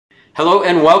Hello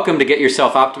and welcome to Get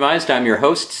Yourself Optimized. I'm your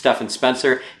host, Stephen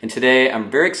Spencer, and today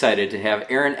I'm very excited to have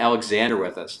Aaron Alexander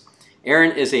with us.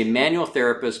 Aaron is a manual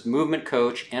therapist, movement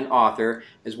coach, and author,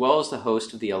 as well as the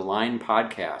host of the Align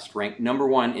podcast, ranked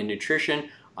 #1 in nutrition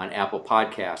on Apple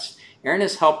Podcasts. Aaron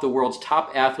has helped the world's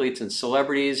top athletes and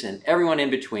celebrities and everyone in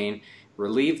between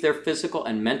relieve their physical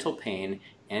and mental pain,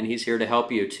 and he's here to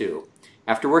help you too.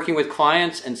 After working with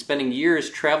clients and spending years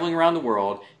traveling around the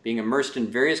world, being immersed in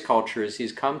various cultures,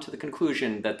 he's come to the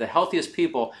conclusion that the healthiest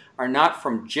people are not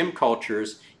from gym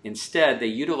cultures. Instead, they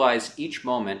utilize each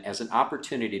moment as an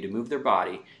opportunity to move their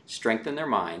body, strengthen their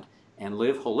mind, and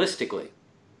live holistically.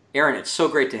 Aaron, it's so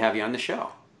great to have you on the show.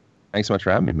 Thanks so much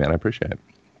for having me, man. I appreciate it.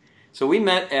 So we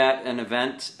met at an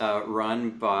event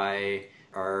run by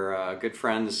our good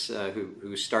friends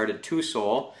who started Two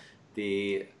Soul,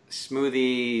 the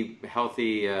smoothie,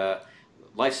 healthy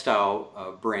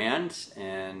lifestyle brand,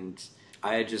 and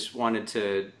I just wanted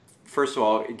to, first of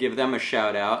all, give them a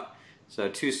shout out. So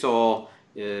Two Soul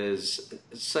is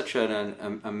such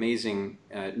an amazing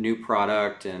new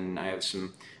product, and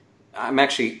I'm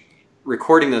actually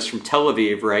recording this from Tel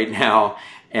Aviv right now,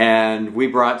 and we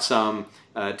brought some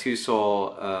Two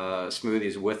Soul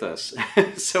smoothies with us,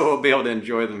 so we'll be able to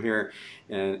enjoy them here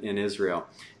in Israel.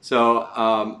 So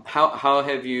how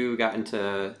have you gotten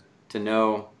to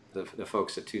know the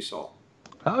folks at Two Soul?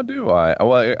 How do I?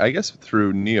 Well, I guess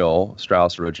through Neil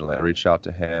Strauss originally. I reached out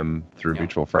to him through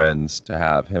mutual friends to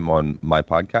have him on my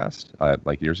podcast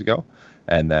like years ago,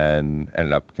 and then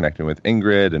ended up connecting with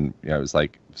Ingrid, and I was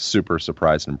like super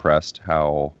surprised and impressed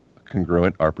how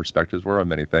congruent our perspectives were on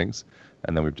many things,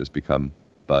 and then we've just become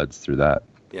buds through that.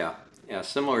 Yeah,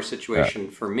 similar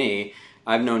situation for me.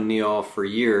 I've known Neil for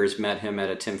years, met him at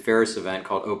a Tim Ferriss event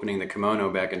called Opening the Kimono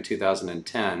back in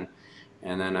 2010.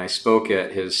 And then I spoke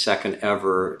at his second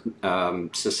ever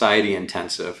society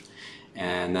intensive.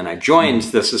 And then I joined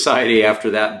the society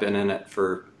after that, been in it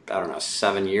for,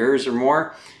 7 years or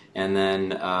more. And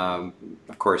then,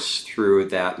 of course, through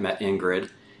that met Ingrid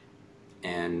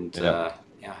and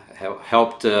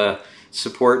helped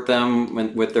support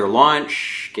them with their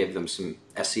launch, gave them some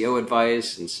SEO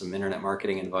advice and some internet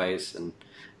marketing advice, and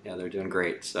they're doing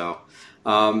great. So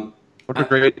what a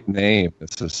great name, the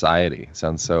society. It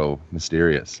sounds so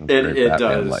mysterious. It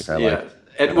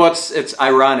does. It's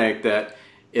ironic that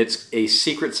it's a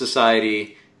secret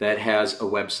society that has a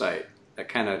website. That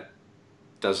kind of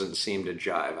doesn't seem to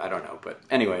jive. I don't know, but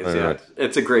anyways,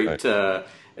 it's a great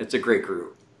it's a great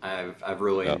group. I've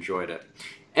really enjoyed it.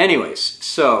 Anyways,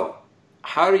 so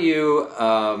how do you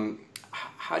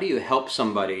help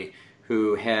somebody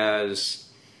who has,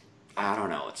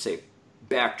 let's say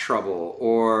back trouble,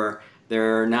 or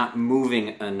they're not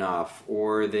moving enough,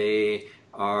 or they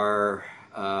are,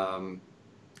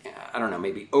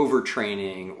 maybe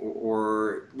overtraining,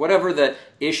 or whatever the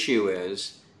issue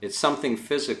is, it's something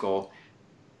physical.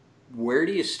 Where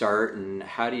do you start, and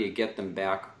how do you get them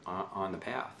back on the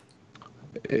path?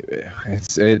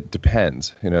 It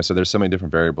depends, so there's so many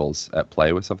different variables at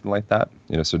play with something like that.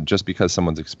 So just because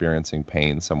someone's experiencing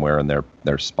pain somewhere in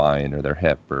their spine or their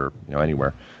hip or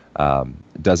anywhere,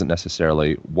 doesn't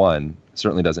necessarily,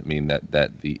 certainly doesn't mean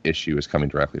that the issue is coming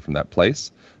directly from that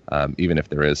place. Even if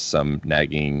there is some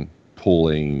nagging,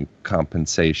 pulling,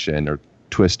 compensation, or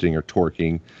twisting or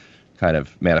torquing kind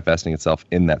of manifesting itself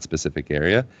in that specific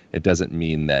area, it doesn't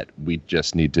mean that we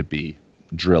just need to be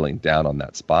drilling down on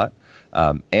that spot.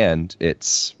 And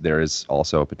there is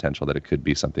also a potential that it could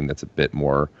be something that's a bit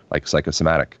more like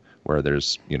psychosomatic, where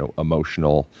there's,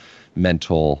 emotional,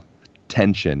 mental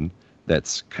tension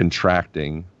that's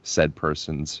contracting said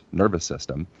person's nervous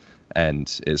system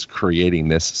and is creating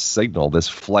this signal, this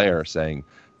flare saying,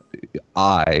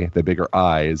 the bigger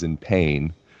I is in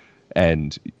pain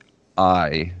and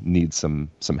I need some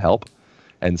help.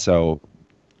 And so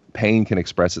pain can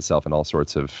express itself in all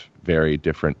sorts of very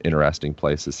different, interesting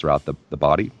places throughout the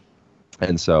body.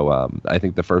 And so I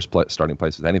think the first starting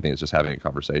place with anything is just having a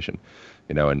conversation,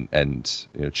 and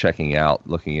checking out,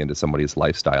 looking into somebody's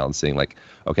lifestyle and seeing like,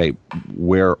 okay,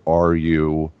 where are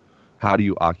you? How do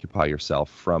you occupy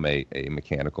yourself from a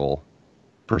mechanical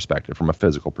perspective, from a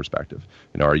physical perspective?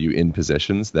 Are you in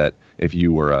positions that if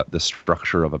you were the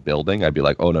structure of a building, I'd be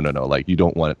like, oh, no, like you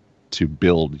don't want to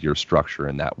build your structure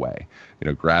in that way.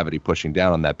 Gravity pushing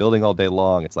down on that building all day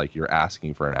long, it's like you're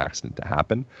asking for an accident to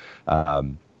happen.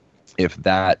 If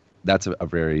that's a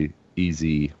very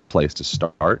easy place to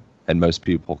start, and most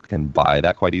people can buy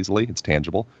that quite easily. It's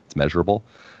tangible, it's measurable.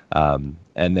 And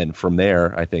then from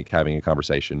there, I think having a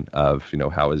conversation of,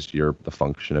 how is the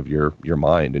function of your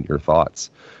mind and your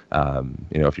thoughts?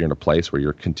 If you're in a place where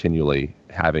you're continually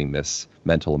having this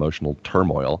mental, emotional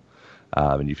turmoil,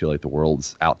 and you feel like the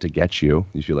world's out to get you.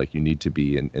 You feel like you need to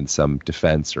be in some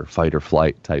defense or fight or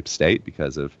flight type state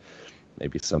because of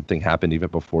maybe something happened even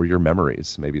before your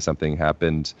memories. Maybe something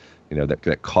happened,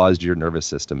 that caused your nervous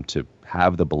system to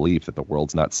have the belief that the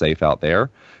world's not safe out there.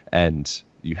 And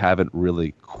you haven't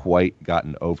really quite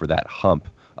gotten over that hump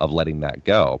of letting that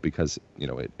go because,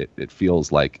 it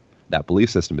feels like that belief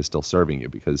system is still serving you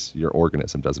because your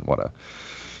organism doesn't want to,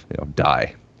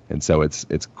 die. And so it's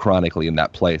chronically in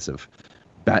that place of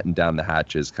batten down the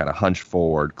hatches, kind of hunch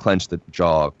forward, clench the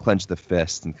jaw, clench the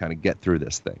fist, and kind of get through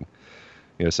this thing.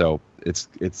 So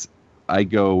I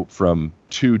go from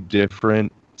two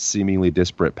different seemingly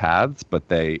disparate paths, but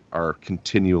they are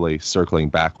continually circling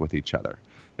back with each other.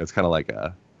 It's kind of like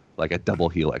a double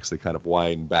helix. They kind of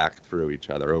wind back through each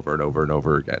other over and over and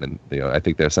over again. And I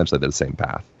think they're essentially the same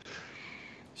path.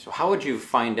 So how would you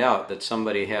find out that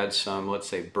somebody had some, let's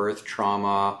say, birth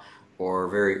trauma or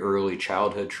very early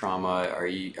childhood trauma? Are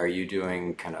you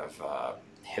doing kind of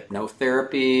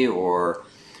hypnotherapy or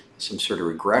some sort of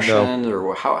regression, No.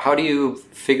 or how do you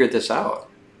figure this out?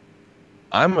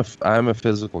 I'm a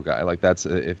physical guy. Like that's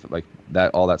if like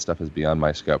that all that stuff is beyond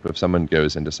my scope. If someone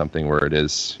goes into something where it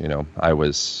is, I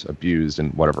was abused in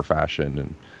whatever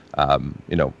fashion,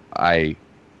 and I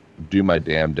do my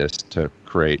damnedest to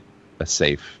create a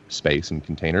safe space and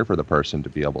container for the person to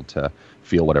be able to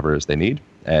feel whatever it is they need.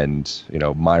 And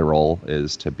my role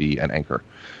is to be an anchor.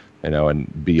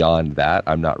 And beyond that,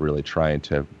 I'm not really trying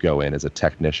to go in as a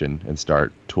technician and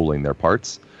start tooling their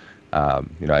parts.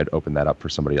 I'd open that up for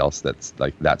somebody else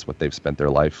that's what they've spent their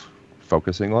life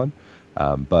focusing on.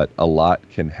 But a lot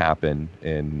can happen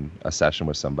in a session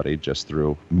with somebody just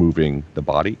through moving the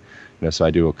body. So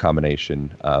I do a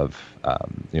combination of,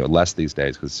 less these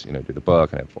days because, do the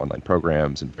book and I have online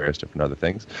programs and various different other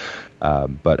things.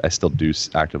 But I still do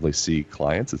actively see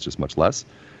clients. It's just much less.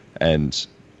 And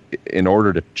in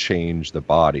order to change the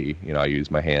body, I use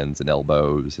my hands and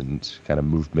elbows and kind of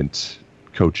movement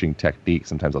coaching techniques.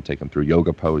 Sometimes I'll take them through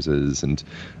yoga poses and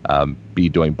be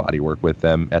doing body work with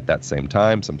them at that same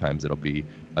time. Sometimes it'll be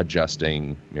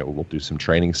adjusting, we'll do some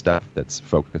training stuff that's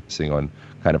focusing on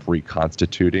kind of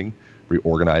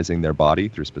reorganizing their body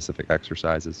through specific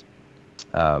exercises.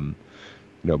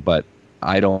 But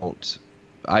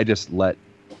I just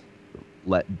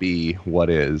let be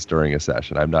what is during a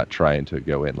session. I'm not trying to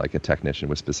go in like a technician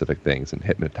with specific things and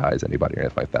hypnotize anybody or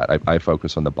anything like that. I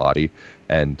focus on the body,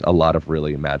 and a lot of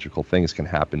really magical things can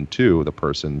happen to the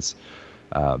person's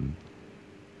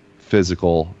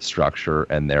physical structure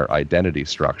and their identity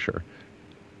structure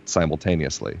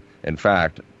simultaneously. In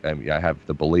fact, I have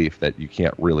the belief that you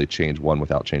can't really change one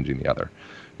without changing the other.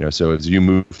 So as you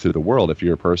move through the world, if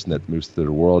you're a person that moves through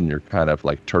the world and you're kind of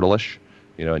like turtle-ish,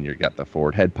 and you got the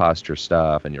forward head posture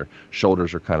stuff, and your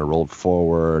shoulders are kind of rolled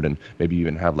forward, and maybe you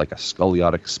even have like a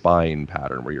scoliotic spine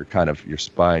pattern where your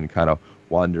spine kind of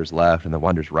wanders left and then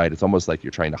wanders right. It's almost like you're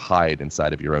trying to hide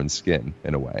inside of your own skin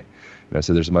in a way.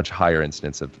 So there's a much higher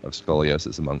incidence of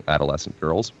scoliosis among adolescent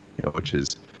girls, which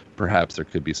is perhaps there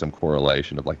could be some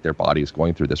correlation of like their body is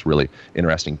going through this really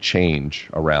interesting change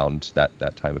around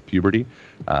that time of puberty.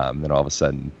 Then all of a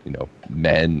sudden,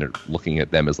 men are looking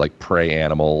at them as like prey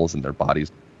animals, and their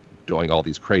bodies doing all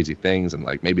these crazy things, and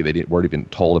like maybe they weren't even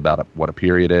told about what a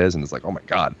period is, and it's like, oh my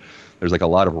God, there's like a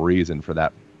lot of reason for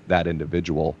that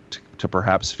individual to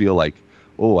perhaps feel like,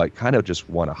 oh, I kind of just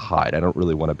want to hide. I don't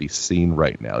really want to be seen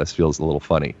right now. This feels a little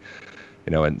funny.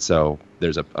 And so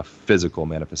there's a physical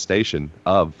manifestation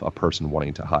of a person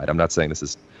wanting to hide. I'm not saying this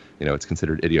is, it's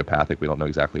considered idiopathic. We don't know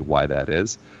exactly why that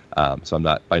is. So I'm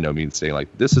not by no means saying like,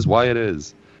 this is why it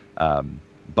is.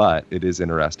 But it is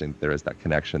interesting. There is that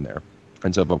connection there.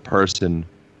 And so if a person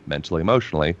mentally,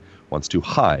 emotionally wants to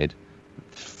hide,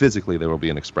 physically, there will be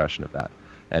an expression of that.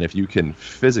 And if you can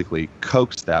physically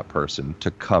coax that person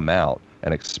to come out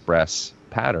and express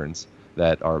patterns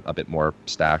that are a bit more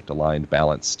stacked, aligned,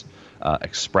 balanced,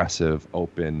 expressive,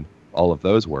 open, all of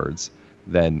those words,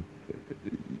 then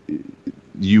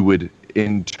you would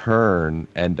in turn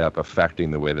end up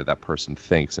affecting the way that that person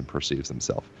thinks and perceives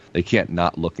themselves. They can't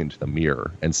not look into the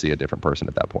mirror and see a different person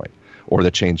at that point, or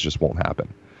the change just won't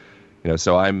happen.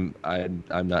 So I'm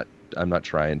not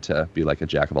trying to be like a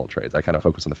jack of all trades. I kind of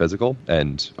focus on the physical,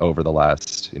 and over the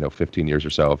last 15 years or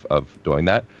so of doing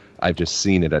that, I've just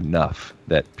seen it enough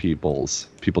that people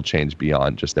change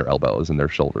beyond just their elbows and their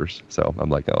shoulders. So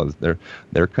I'm like, oh,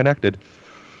 they're connected.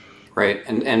 Right,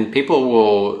 and people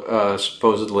will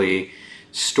supposedly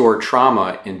store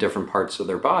trauma in different parts of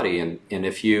their body, and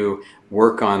if you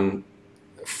work on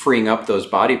freeing up those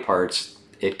body parts,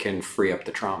 it can free up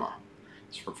the trauma,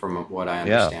 from what I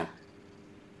understand.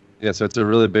 Yeah, so it's a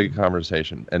really big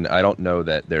conversation, and I don't know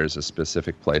that there's a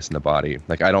specific place in the body.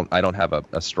 Like I don't have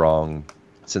a strong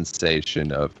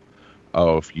sensation of,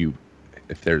 oh,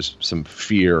 if there's some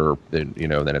fear, then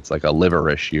then it's like a liver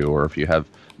issue, or if you have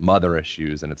mother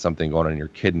issues and it's something going on in your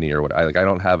kidney or what. I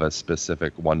don't have a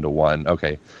specific one-to-one.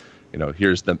 Okay,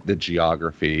 here's the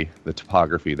geography, the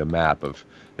topography, the map of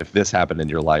if this happened in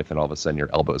your life, then all of a sudden your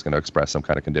elbow is going to express some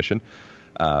kind of condition.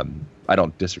 I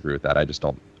don't disagree with that. I just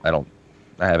don't.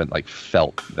 I haven't like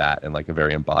felt that and like a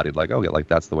very embodied like, okay, like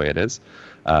that's the way it is.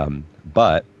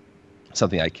 But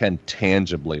something I can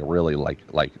tangibly really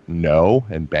like know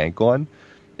and bank on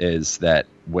is that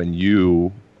when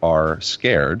you are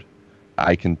scared,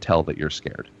 I can tell that you're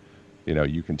scared.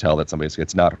 You can tell that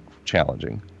it's not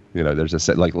challenging. There's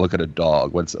like, look at a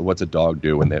dog. What's a dog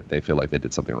do when they feel like they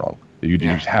did something wrong? You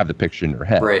just have the picture in your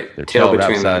head. Right. Their Tail tail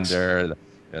between wraps legs. under,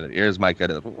 their ears might get,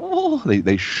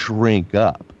 they shrink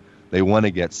up. They want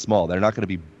to get small. They're not going to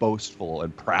be boastful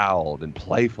and proud and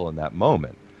playful in that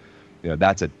moment.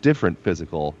 That's a different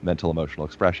physical, mental, emotional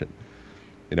expression.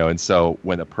 And so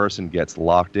when a person gets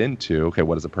locked into, okay,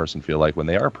 what does a person feel like when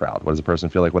they are proud? What does a person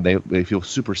feel like when they feel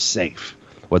super safe?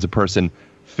 What does a person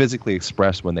physically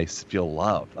express when they feel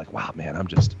loved? Like, wow, man, I'm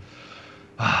just,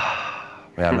 man,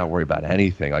 I'm not worried about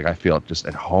anything. Like, I feel just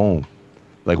at home.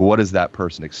 Like, what does that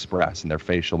person express in their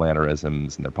facial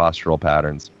mannerisms and their postural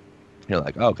patterns? You're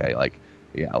like, okay, like,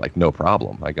 yeah, like no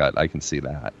problem. I can see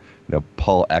that.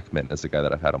 Paul Ekman is a guy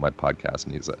that I've had on my podcast,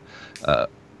 and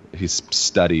he's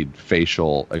studied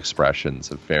facial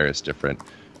expressions of various different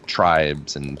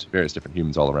tribes and various different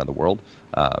humans all around the world,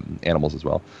 animals as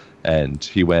well. And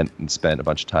he went and spent a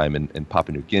bunch of time in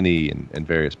Papua New Guinea and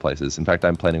various places. In fact,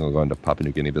 I'm planning on going to Papua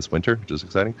New Guinea this winter, which is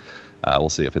exciting. We'll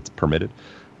see if it's permitted.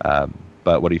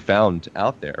 But what he found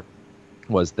out there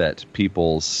was that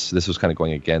this was kind of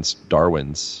going against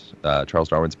Charles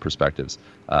Darwin's perspectives,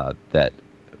 that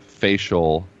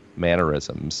facial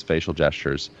mannerisms, facial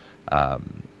gestures,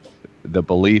 the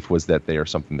belief was that they are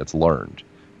something that's learned.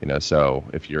 So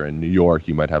if you're in New York,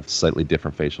 you might have slightly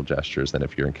different facial gestures than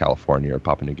if you're in California or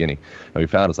Papua New Guinea. And we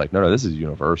found it's like, no, this is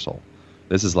universal.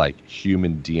 This is like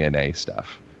human DNA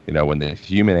stuff. When the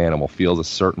human animal feels a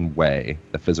certain way,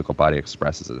 the physical body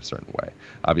expresses it a certain way.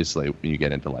 Obviously, when you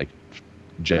get into like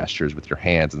gestures with your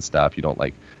hands and stuff, you don't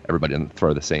like everybody to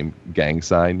throw the same gang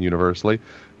sign universally.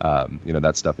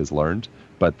 That stuff is learned,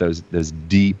 but those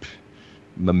deep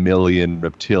mammalian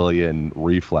reptilian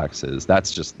reflexes,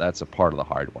 that's a part of the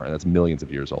hardware that's millions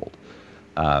of years old.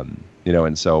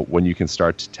 And so when you can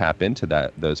start to tap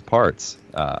into those parts,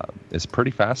 it's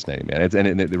pretty fascinating, man.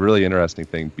 And the really interesting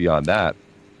thing beyond that,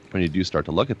 when you do start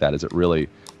to look at that, is it really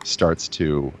starts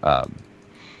to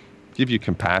give you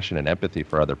compassion and empathy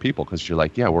for other people, because you're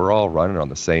like, yeah, we're all running on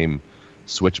the same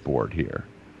switchboard here.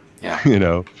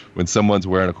 Yeah. When someone's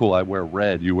wearing I wear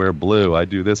red, you wear blue, I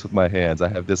do this with my hands, I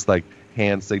have this like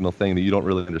hand signal thing that you don't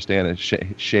really understand and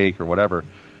shake or whatever,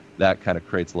 that kind of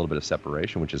creates a little bit of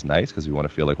separation, which is nice because we want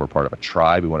to feel like we're part of a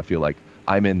tribe. We want to feel like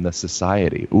I'm in the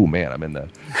society. Ooh, man, I'm in the,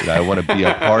 I want to be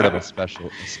a part of a special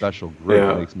group.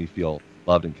 Yeah. It makes me feel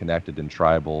loved and connected and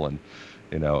tribal. And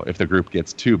if the group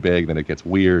gets too big, then it gets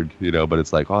weird, but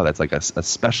it's like, oh, that's like a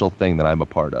special thing that I'm a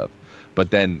part of.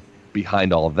 But then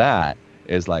behind all that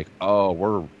is like, oh,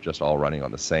 we're just all running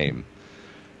on the same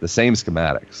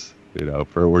schematics,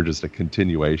 we're just a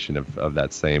continuation of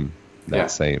that same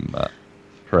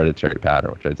hereditary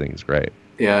pattern, which I think is great.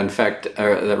 Yeah, in fact,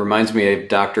 that reminds me of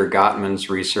Dr. Gottman's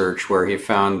research, where he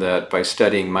found that by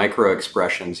studying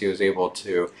microexpressions, he was able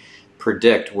to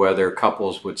predict whether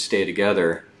couples would stay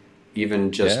together.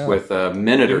 Even just with a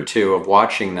minute or two of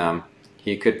watching them,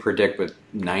 he could predict with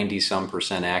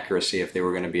 90-some% accuracy if they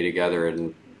were going to be together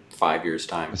in 5 years'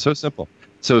 time. It's so simple.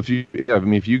 So if you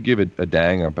give a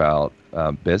dang about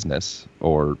business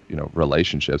or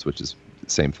relationships, which is the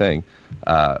same thing,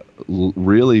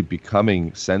 really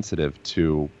becoming sensitive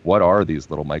to what are these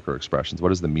little micro expressions,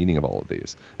 what is the meaning of all of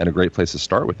these, and a great place to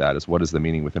start with that is what is the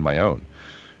meaning within my own.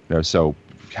 So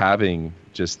having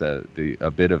just a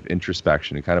bit of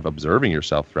introspection and kind of observing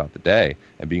yourself throughout the day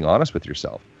and being honest with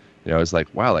yourself, it's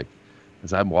like, wow, like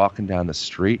as I'm walking down the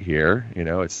street here,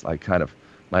 it's like kind of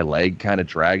my leg kind of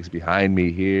drags behind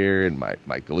me here, and my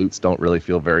glutes don't really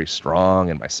feel very strong,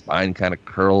 and my spine kind of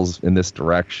curls in this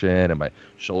direction, and my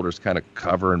shoulders kind of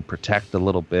cover and protect a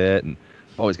little bit, and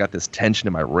I've always got this tension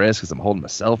in my wrist because I'm holding my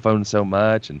cell phone so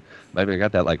much, and maybe I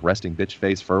got that like resting bitch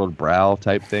face, furrowed brow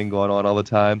type thing going on all the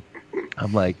time.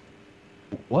 I'm like,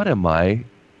 what am I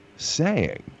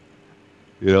saying?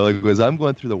 Like as I'm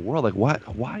going through the world, like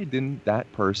why didn't that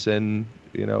person,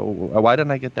 why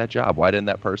didn't I get that job? Why didn't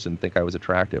that person think I was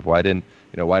attractive? Why don't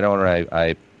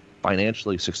I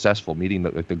financially successful, meeting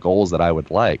the goals that I would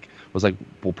like, was like,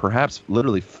 well, perhaps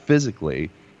literally physically,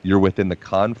 you're within the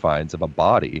confines of a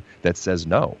body that says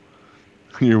no.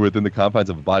 You're within the confines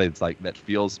of a body that's like, that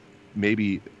feels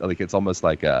maybe like it's almost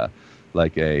like a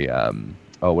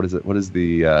oh, what is it? What is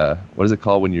it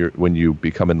called when you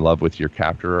become in love with your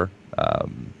captor?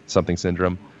 Something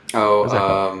syndrome. What is that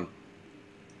called?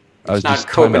 Oh, I it's was not just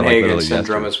talking about like Copenhagen literally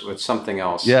syndrome. yesterday. It's something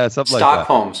else. Yeah, something like that.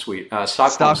 Stockholm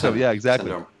Stockholm, yeah, exactly.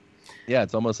 syndrome. Yeah,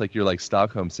 it's almost like you're like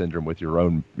Stockholm syndrome with your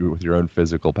own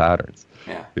physical patterns.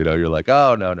 Yeah. You're like,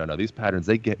 oh no, these patterns,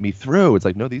 they get me through. It's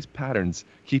like, no, these patterns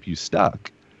keep you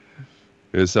stuck.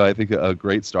 And so I think a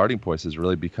great starting point is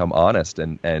really become honest,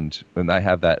 and I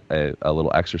have that a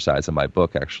little exercise in my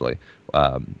book actually,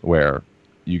 where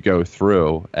you go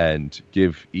through and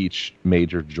give each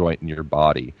major joint in your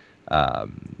body.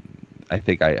 I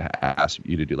think I asked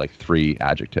you to do like 3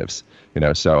 adjectives,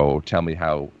 so tell me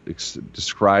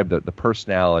describe the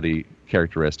personality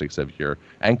characteristics of your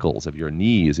ankles, of your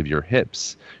knees, of your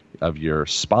hips, of your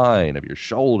spine, of your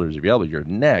shoulders, of your elbows, your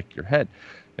neck, your head.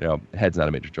 Head's not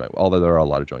a major joint, although there are a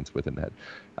lot of joints within the head.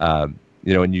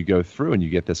 And you go through and you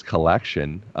get this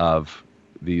collection of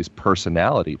these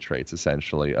personality traits,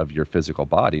 essentially, of your physical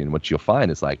body. And what you'll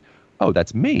find is like, oh,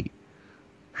 that's me.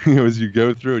 As you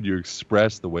go through and you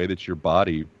express the way that your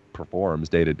body performs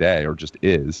day to day, or just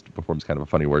is, performs kind of a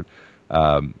funny word,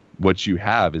 what you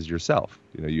have is yourself.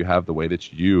 You have the way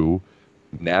that you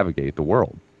navigate the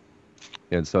world.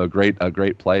 And so a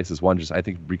great place is one, just I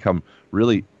think become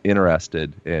really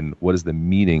interested in what is the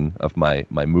meaning of my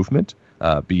movement,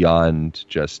 beyond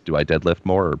just do I deadlift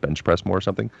more or bench press more or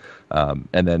something.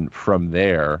 And then from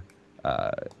there,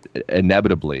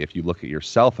 inevitably, if you look at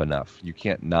yourself enough, you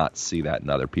can't not see that in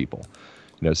other people.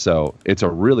 So it's a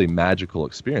really magical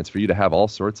experience for you to have all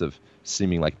sorts of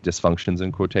seeming like dysfunctions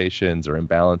in quotations or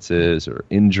imbalances or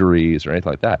injuries or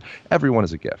anything like that. Everyone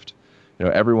is a gift.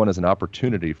 Everyone is an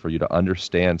opportunity for you to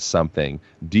understand something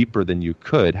deeper than you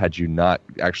could had you not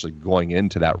actually going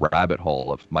into that rabbit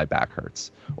hole of my back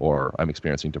hurts, or I'm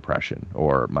experiencing depression,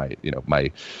 or my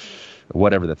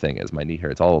whatever the thing is, my knee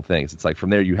hurts, all the things. It's like from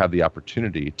there you have the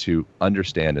opportunity to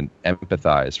understand and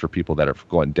empathize for people that are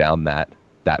going down that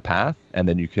path, and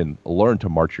then you can learn to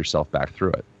march yourself back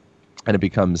through it. And it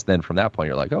becomes then from that point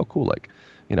you're like, oh cool, like,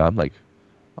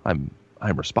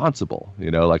 I'm responsible,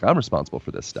 like I'm responsible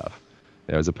for this stuff.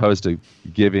 As opposed to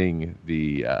giving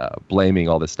the blaming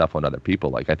all this stuff on other people.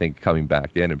 Like I think coming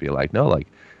back in and be like, no, like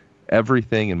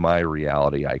everything in my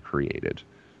reality I created.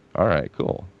 All right,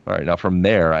 cool. All right, now from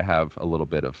there I have a little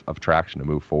bit of traction to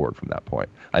move forward from that point.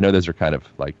 I know those are kind of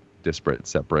like disparate,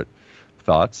 separate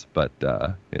thoughts, but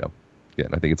I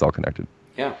think it's all connected.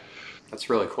 Yeah, that's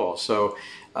really cool. So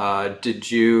did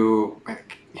you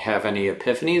have any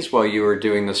epiphanies while you were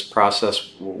doing this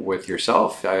process with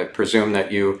yourself? I presume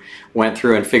that you went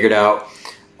through and figured out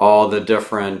all the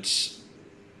different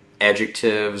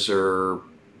adjectives or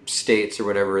states or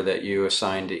whatever that you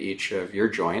assigned to each of your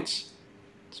joints.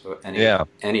 So any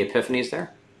epiphanies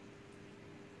there?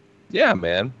 Yeah,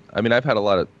 man. I mean, I've had a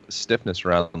lot of stiffness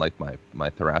around like my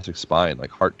thoracic spine,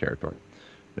 like heart territory.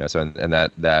 So and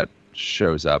that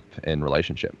shows up in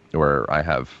relationship, where I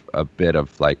have a bit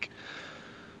of like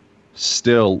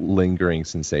still lingering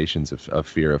sensations of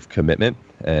fear of commitment,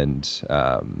 and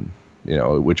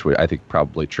which would I think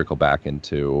probably trickle back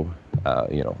into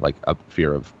like a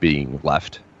fear of being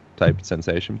left type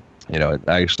sensation.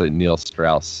 Actually Neil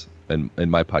Strauss in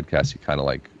my podcast, he kind of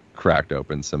like cracked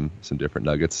open some different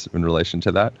nuggets in relation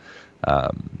to that,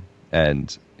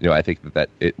 and I think that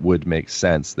it would make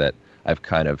sense that I've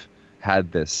kind of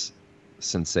had this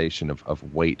sensation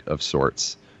of weight of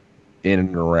sorts in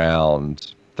and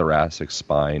around thoracic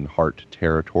spine heart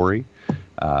territory.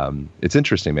 It's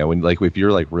interesting, man, when like if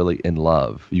you're like really in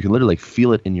love, you can literally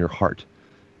feel it in your heart.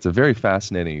 It's a very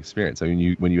fascinating experience. I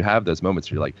mean, when you have those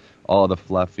moments, you're like all the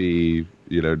fluffy,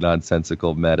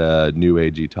 nonsensical meta new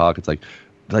agey talk. It's like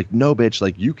no, bitch,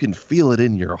 like you can feel it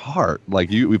in your heart.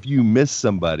 Like if you miss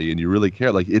somebody and you really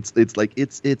care, like it's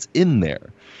in there.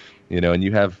 And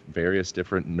you have various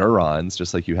different neurons,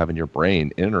 just like you have in your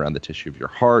brain, in and around the tissue of your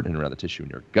heart and around the tissue in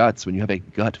your guts. When you have a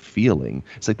gut feeling,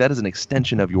 it's like that is an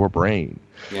extension of your brain.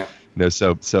 Yeah.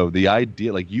 So the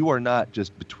idea, like you are not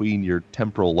just between your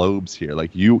temporal lobes here.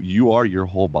 Like you are your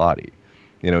whole body.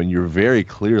 And you're very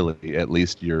clearly, at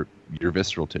least your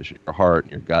visceral tissue, your heart,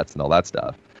 and your guts, and all that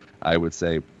stuff. I would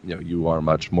say, you are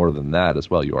much more than that as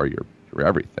well. You are your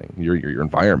everything. You're your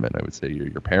environment. I would say you're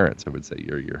your parents. I would say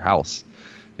you're your house.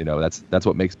 That's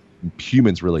what makes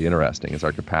humans really interesting, is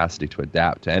our capacity to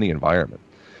adapt to any environment.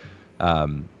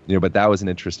 But that was an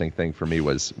interesting thing for me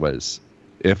was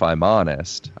if I'm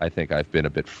honest, I think I've been a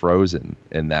bit frozen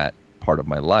in that part of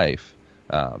my life.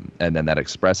 And then that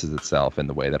expresses itself in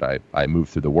the way that I move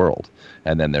through the world.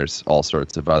 And then there's all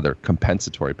sorts of other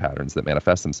compensatory patterns that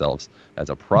manifest themselves as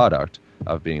a product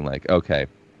of being like, okay,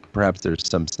 perhaps there's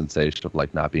some sensation of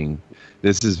like not being,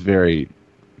 this is very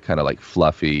kind of like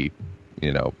fluffy,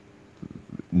 you know,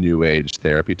 new age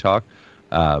therapy talk.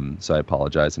 So I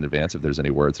apologize in advance if there's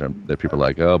any words that people are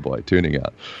like, oh boy, tuning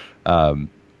out.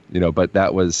 You know, but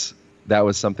that was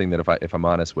something that if I'm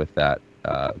honest with that,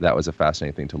 that was a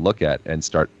fascinating thing to look at and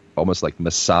start almost like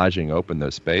massaging open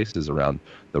those spaces around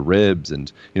the ribs.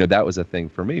 And, you know, that was a thing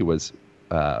for me was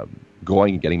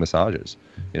going and getting massages.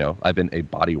 You know, I've been a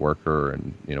body worker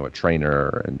and, you know, a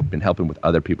trainer and been helping with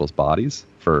other people's bodies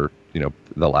for, you know,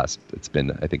 it's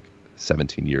been, I think,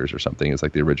 17 years or something is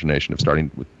like the origination of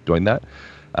starting with doing that.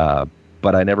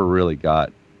 But I never really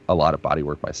got a lot of body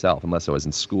work myself, unless I was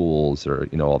in schools or,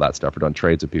 you know, all that stuff or done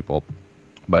trades with people.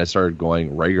 But I started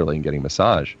going regularly and getting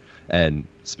massage and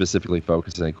specifically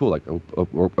focusing, like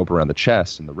up around the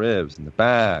chest and the ribs and the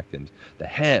back and the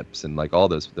hips and like all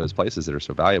those places that are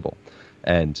so valuable.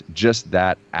 And just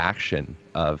that action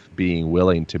of being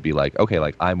willing to be like, okay,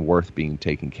 like I'm worth being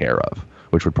taken care of,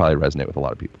 which would probably resonate with a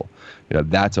lot of people. You know,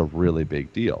 that's a really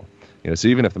big deal. You know, so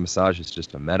even if the massage is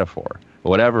just a metaphor,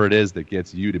 whatever it is that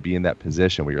gets you to be in that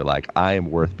position where you're like, I am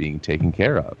worth being taken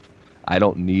care of. I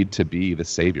don't need to be the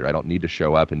savior. I don't need to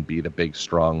show up and be the big,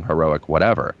 strong, heroic,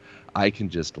 whatever. I can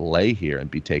just lay here and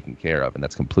be taken care of, and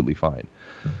that's completely fine.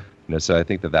 You know, so I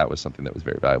think that was something that was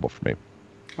very valuable for me.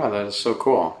 Oh, that is so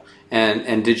cool.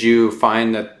 And did you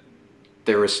find that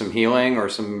there was some healing or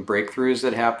some breakthroughs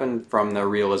that happened from the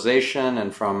realization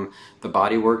and from the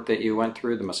body work that you went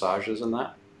through, the massages and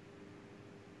that?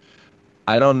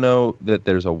 I don't know that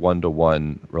there's a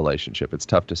one-to-one relationship. It's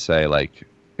tough to say, like,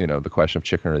 you know, the question of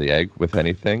chicken or the egg with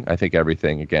anything. I think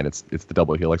everything, again, it's the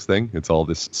double helix thing. It's all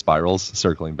this spirals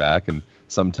circling back, and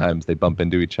sometimes they bump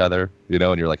into each other, you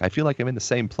know, and you're like, I feel like I'm in the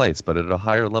same place, but at a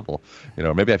higher level, you know,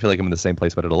 or maybe I feel like I'm in the same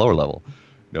place, but at a lower level,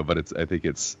 you know, but I think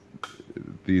it's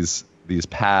these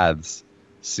paths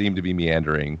seem to be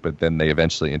meandering, but then they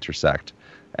eventually intersect.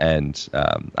 And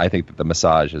I think that the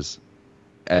massage is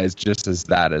as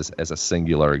a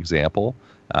singular example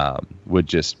would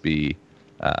just be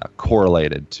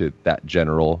correlated to that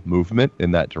general movement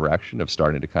in that direction of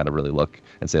starting to kind of really look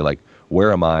and say, like,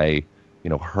 where am I, you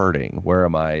know, hurting? Where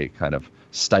am I kind of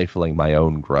stifling my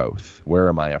own growth? Where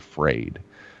am I afraid?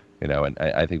 You know, and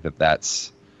I think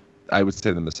I would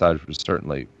say the massage was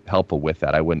certainly helpful with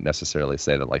that. I wouldn't necessarily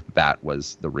say that like that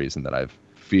was the reason that I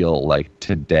feel like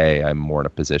today I'm more in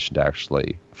a position to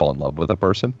actually fall in love with a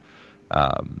person.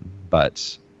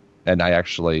 And I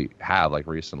actually have, like,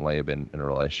 recently been in a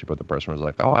relationship with a person who was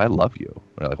like, oh, I love you.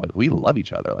 And like, we love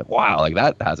each other. Like, wow, like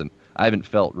I haven't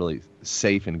felt really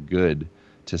safe and good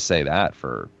to say that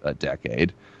for a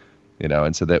decade, you know?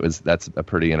 And so that's a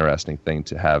pretty interesting thing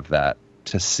to have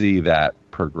to see that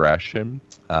progression.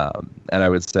 And I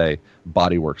would say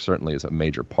body work certainly is a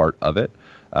major part of it.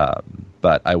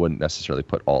 But I wouldn't necessarily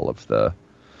put all of that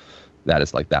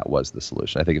was the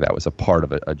solution. I think that was a part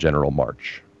of a general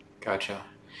march. Gotcha.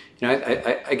 You know,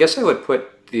 I guess I would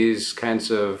put these kinds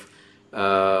of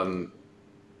body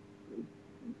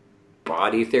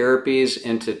therapies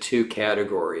into two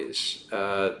categories.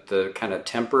 The kind of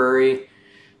temporary,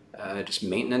 just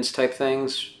maintenance type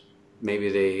things. Maybe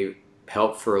they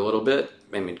help for a little bit.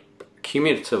 I mean,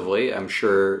 cumulatively, I'm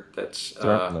sure that's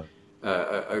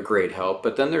a great help.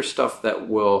 But then there's stuff that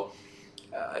will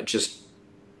just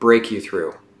break you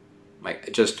through.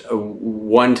 Like just a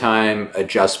one-time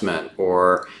adjustment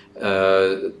or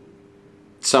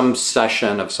some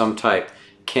session of some type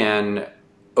can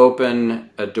open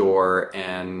a door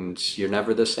and you're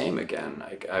never the same again.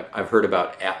 Like I've heard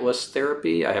about Atlas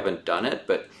therapy. I haven't done it,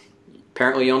 but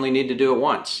apparently you only need to do it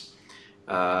once.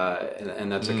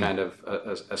 And that's a kind of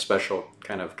a special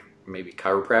kind of maybe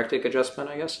chiropractic adjustment,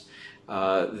 I guess.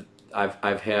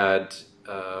 I've had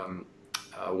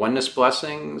oneness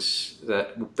blessings.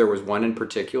 That there was one in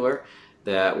particular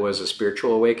that was a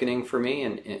spiritual awakening for me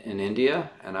in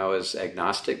India, and I was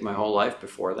agnostic my whole life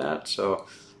before that. So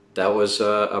that was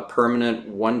a permanent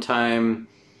one-time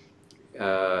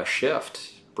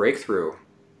shift, breakthrough,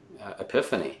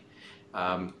 epiphany.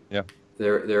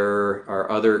 There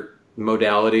are other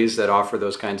modalities that offer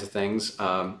those kinds of things.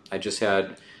 I just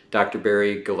had Dr.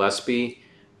 Barry Gillespie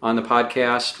on the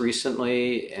podcast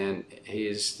recently, and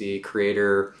he's the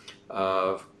creator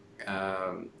of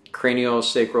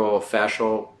craniosacral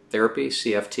fascial therapy,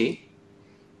 CFT.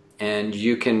 And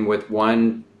you can, with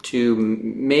 1, 2,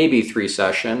 maybe 3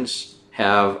 sessions,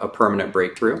 have a permanent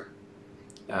breakthrough.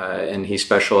 and he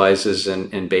specializes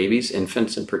in babies,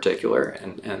 infants in particular,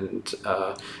 and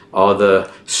all the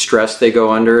stress they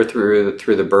go under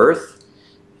through the birth.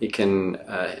 He can,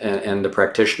 and the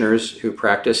practitioners who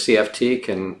practice CFT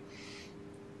can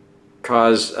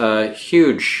cause a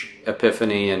huge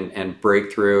epiphany and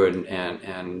breakthrough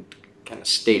and kind of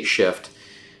state shift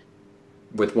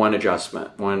with one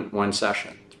adjustment, one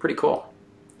session. It's pretty cool.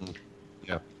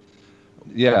 Yeah.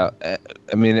 Yeah.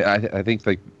 I mean, I think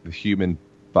like the human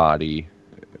body,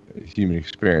 human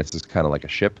experience is kind of like a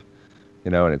ship,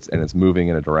 and it's moving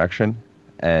in a direction.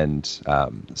 And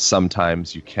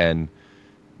sometimes you can,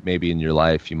 maybe in your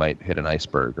life, you might hit an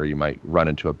iceberg, or you might run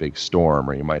into a big storm,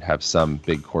 or you might have some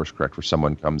big course correct where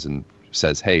someone comes and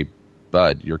says, "Hey,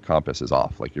 bud, your compass is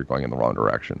off. Like, you're going in the wrong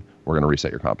direction. We're going to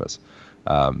reset your compass."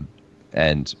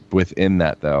 And within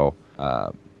that, though,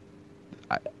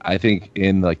 I think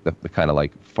in like the kind of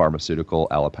like pharmaceutical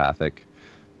allopathic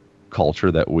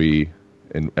culture that we,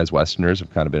 as Westerners,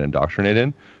 have kind of been indoctrinated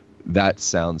in, that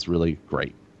sounds really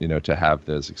great. To have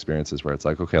those experiences where it's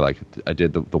like, okay, like I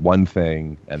did the one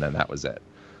thing and then that was it.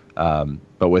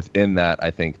 But within that,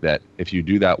 I think that if you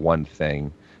do that one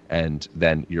thing and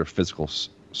then your physical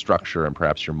structure and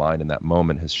perhaps your mind in that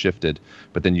moment has shifted,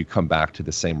 but then you come back to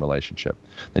the same relationship,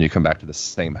 then you come back to the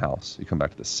same house, you come back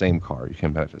to the same car, you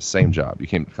come back to the same job, you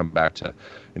can come back to,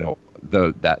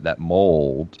 that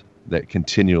mold that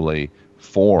continually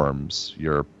forms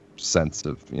your sense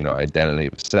of, identity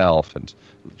of self and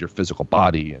your physical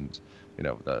body, and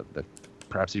the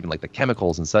perhaps even like the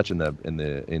chemicals and such in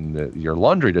the your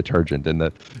laundry detergent, and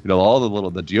the all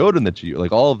the deodorant that you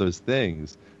like, all of those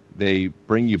things, they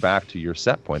bring you back to your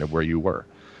set point of where you were.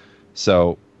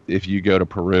 So if you go to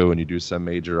Peru and you do some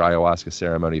major ayahuasca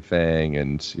ceremony thing,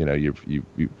 and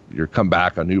you're come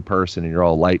back a new person, and you're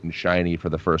all light and shiny for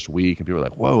the first week, and people are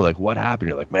like, "Whoa, like what happened?"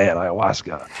 You're like, "Man,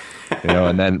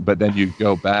 ayahuasca," but then you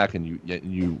go back and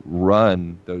you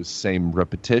run those same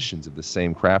repetitions of the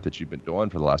same crap that you've been doing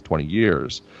for the last 20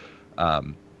 years.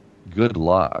 Good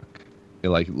luck,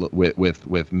 like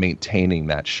with maintaining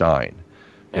that shine.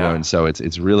 And so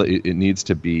it's really, it needs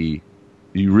to be,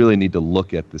 you really need to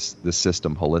look at this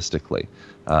system holistically.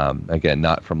 Again,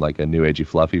 not from like a new agey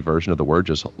fluffy version of the word,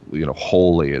 just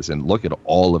wholly, as in look at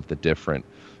all of the different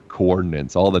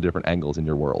coordinates, all the different angles in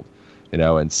your world,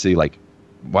 and see like,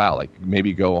 wow, like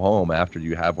maybe go home after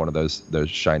you have one of those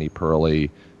shiny, pearly,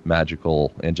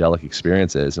 magical, angelic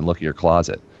experiences and look at your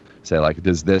closet. Say like,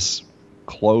 does this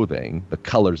clothing, the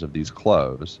colors of these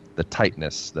clothes, the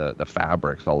tightness, the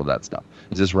fabrics, all of that stuff,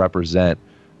 does this represent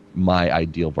my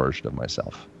ideal version of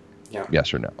myself? Yeah.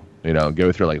 Yes or no?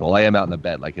 Go through like, lay them out in the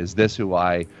bed. Like, is this who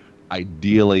I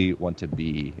ideally want to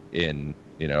be in?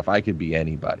 If I could be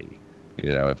anybody,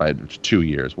 if I had 2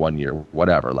 years, 1 year,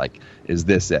 whatever, like, is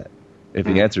this it? If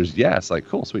the answer is yes, like,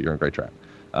 cool, sweet, you're on great track.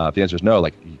 If the answer is no,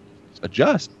 like,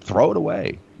 adjust, throw it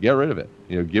away, get rid of it,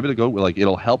 give it a go. Like,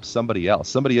 it'll help somebody else.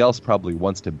 Somebody else probably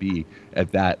wants to be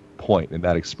at that point in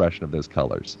that expression of those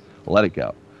colors. Let it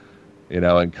go,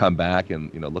 and come back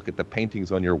and, look at the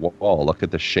paintings on your wall, look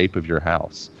at the shape of your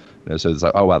house. So it's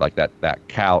like, oh, wow, like that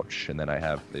couch. And then I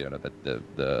have,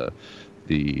 the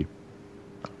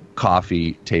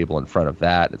coffee table in front of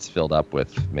that. It's filled up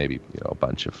with maybe, a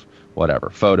bunch of whatever,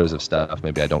 photos of stuff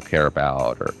maybe I don't care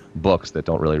about, or books that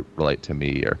don't really relate to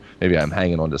me, or maybe I'm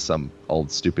hanging on to some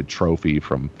old stupid trophy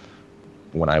from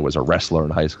when I was a wrestler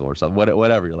in high school or something,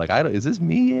 whatever. You're like, is this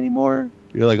me anymore?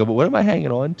 You're like, what am I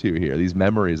hanging on to here? These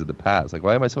memories of the past. Like,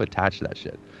 why am I so attached to that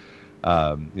shit?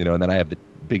 And then I have the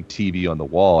big TV on the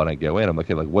wall, and I go in, I'm like,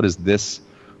 what does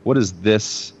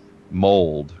this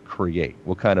mold create?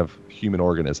 What kind of human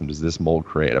organism does this mold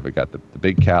create? I've got the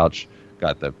big couch,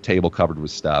 got the table covered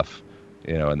with stuff,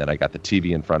 and then I got the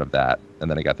TV in front of that, and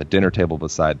then I got the dinner table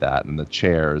beside that, and the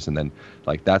chairs, and then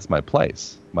like that's my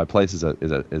place. My place is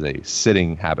a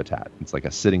sitting habitat. It's like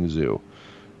a sitting zoo.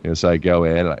 So I go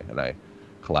in and I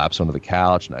collapse onto the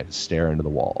couch and I stare into the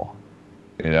wall.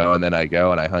 And then I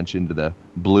go and I hunch into the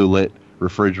blue lit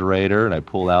refrigerator and I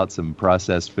pull out some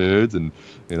processed foods, and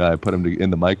I put them in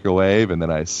the microwave, and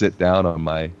then I sit down on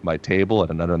my table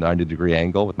at another 90-degree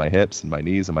angle with my hips and my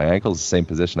knees and my ankles, the same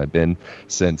position I've been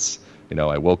since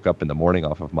I woke up in the morning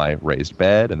off of my raised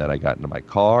bed, and then I got into my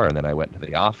car, and then I went to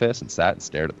the office and sat and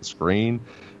stared at the screen,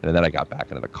 and then I got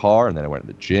back into the car, and then I went to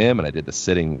the gym and I did the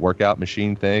sitting workout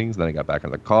machine things, and then I got back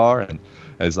in the car, and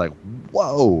I was like,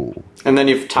 whoa. And then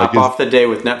you top off the day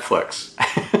with Netflix.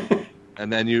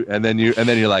 And then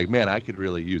you're like, man, I could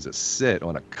really use a sit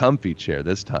on a comfy chair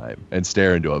this time and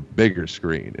stare into a bigger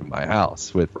screen in my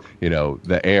house with,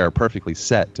 the air perfectly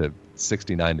set to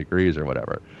 69 degrees or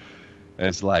whatever. And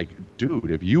it's like,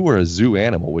 dude, if you were a zoo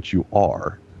animal, which you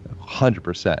are,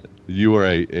 100%, you are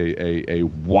a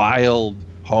wild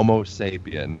Homo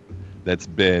sapien that's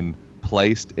been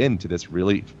placed into this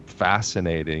really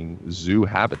fascinating zoo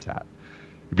habitat.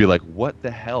 You'd be like, what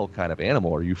the hell kind of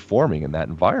animal are you forming in that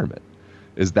environment?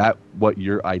 Is that what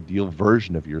your ideal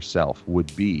version of yourself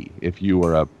would be if you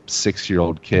were a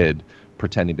 6-year-old kid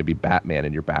pretending to be Batman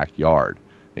in your backyard,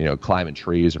 climbing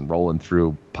trees and rolling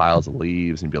through piles of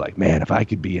leaves, and be like, man, if I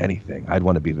could be anything, I'd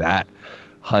want to be that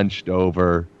hunched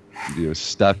over,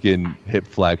 stuck in hip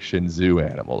flexion zoo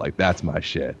animal. Like, that's my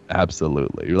shit.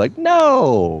 Absolutely. You're like,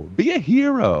 no, be a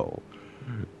hero.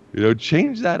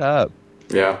 Change that up.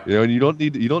 Yeah. And you don't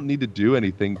need to do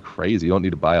anything crazy. You don't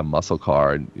need to buy a muscle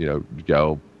car and,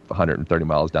 go 130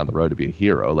 miles down the road to be a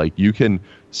hero. Like, you can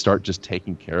start just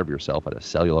taking care of yourself at a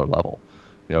cellular level.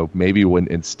 Maybe when,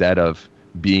 instead of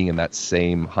being in that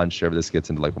same hunch, this gets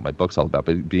into like what my book's all about,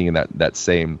 but being in that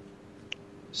same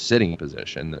sitting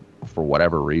position that for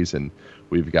whatever reason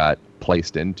we've got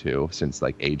placed into since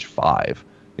like age 5,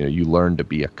 you learn to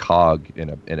be a cog in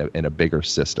a bigger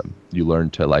system. You learn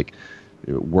to like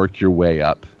work your way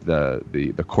up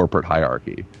the corporate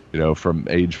hierarchy, from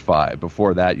age 5.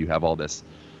 Before that, you have all this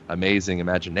amazing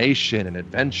imagination and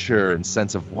adventure and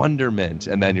sense of wonderment,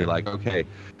 and then you're like, okay,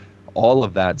 all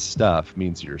of that stuff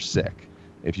means you're sick.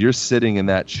 If you're sitting in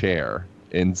that chair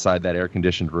inside that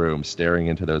air-conditioned room, staring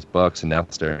into those books and now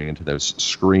staring into those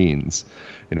screens,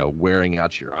 wearing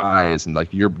out your eyes, and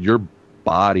like your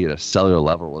body at a cellular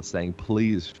level is saying,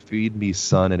 please feed me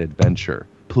sun and adventure,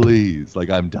 please, like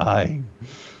I'm dying,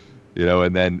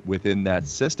 and then within that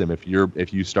system, if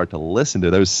you start to listen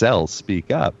to those cells speak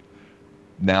up,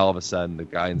 now all of a sudden the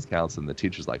guidance counselor and the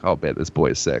teacher's like, oh man, this boy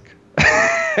is sick.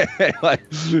 Like,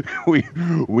 we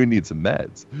need some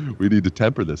meds. We need to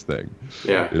temper this thing.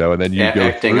 Yeah. And then you go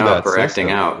acting through up that or system.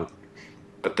 acting out,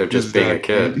 but they're just being a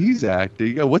kid. He's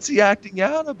acting. What's he acting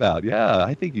out about? Yeah,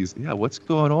 I think what's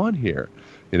going on here?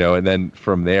 And then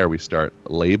from there we start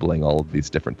labeling all of these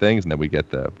different things, and then we get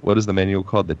what is the manual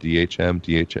called? The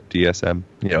DSM.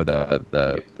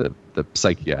 The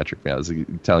psychiatric manual is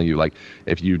telling you, like,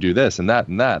 if you do this and that,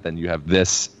 then you have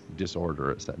this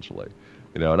disorder essentially.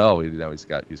 He's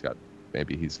got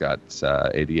maybe he's got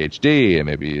ADHD, and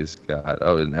maybe he's got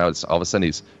and now it's all of a sudden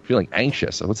he's feeling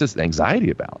anxious. So what's this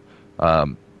anxiety about?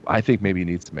 I think maybe he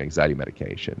needs some anxiety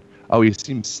medication. Oh, he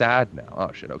seems sad now.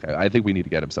 Oh shit, okay. I think we need to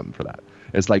get him something for that.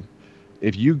 It's like,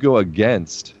 if you go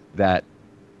against that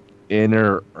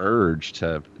inner urge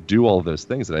to do all of those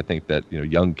things that I think that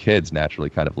young kids naturally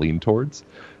kind of lean towards,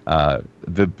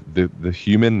 the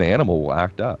human animal will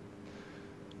act up.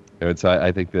 And so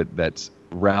I think that's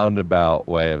roundabout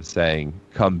way of saying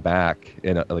come back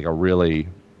in a really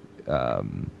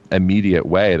immediate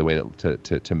way. The way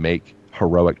to make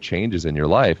heroic changes in your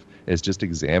life is just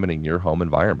examining your home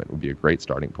environment would be a great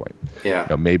starting point. Yeah.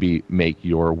 Maybe make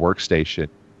your workstation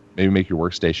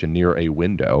near a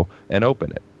window and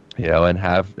open it. And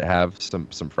have some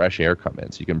fresh air come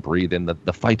in so you can breathe in the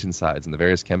phytoncides and the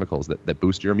various chemicals that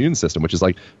boost your immune system, which is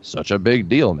like such a big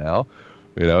deal now.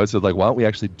 So like, why don't we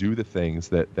actually do the things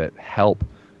that help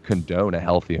condone a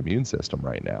healthy immune system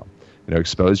right now?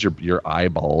 Expose your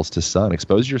eyeballs to sun,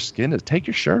 expose your skin, take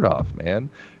your shirt off, man.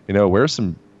 Wear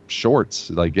some shorts,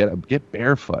 like get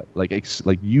barefoot. Like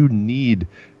you need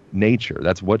nature.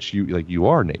 That's what you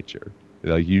are nature.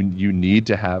 You need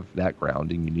to have that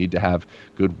grounding. You need to have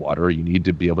good water. You need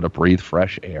to be able to breathe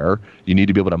fresh air. You need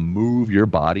to be able to move your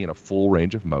body in a full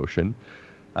range of motion.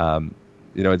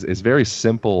 It's very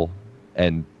simple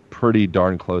and pretty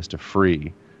darn close to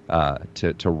free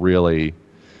to really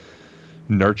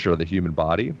nurture the human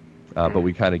body, but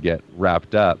we kind of get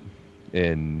wrapped up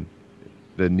in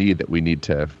the need that we need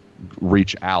to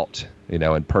reach out,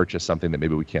 and purchase something that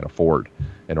maybe we can't afford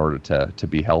in order to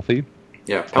be healthy.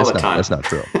 Yeah, Peloton. That's not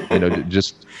true.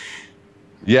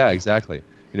 Yeah, exactly.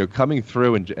 Coming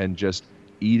through and just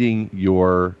eating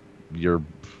your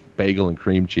bagel and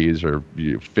cream cheese or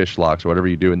fish lox or whatever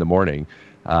you do in the morning.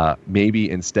 Maybe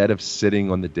instead of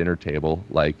sitting on the dinner table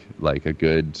like a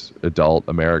good adult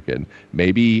American,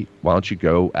 maybe why don't you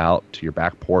go out to your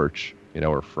back porch,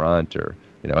 or front, or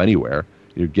anywhere.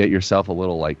 You get yourself a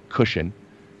little like cushion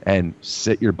and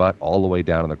sit your butt all the way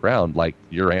down on the ground like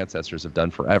your ancestors have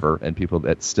done forever, and people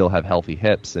that still have healthy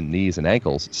hips and knees and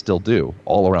ankles still do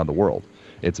all around the world.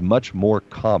 It's much more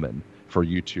common for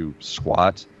you to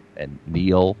squat and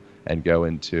kneel and go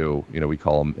into, we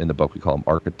call them in the book, we call them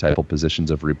archetypal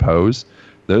positions of repose.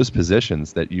 Those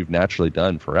positions that you've naturally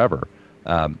done forever,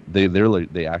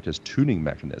 they act as tuning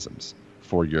mechanisms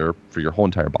for your whole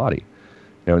entire body.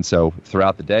 And so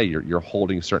throughout the day, you're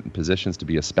holding certain positions to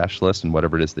be a specialist in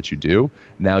whatever it is that you do.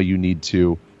 Now you need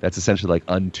to, that's essentially like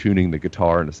untuning the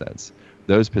guitar in a sense.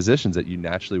 Those positions that you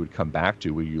naturally would come back to,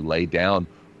 where you lay down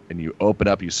and you open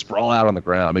up, you sprawl out on the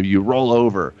ground, maybe you roll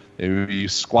over, maybe you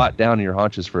squat down in your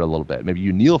haunches for a little bit, maybe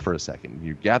you kneel for a second,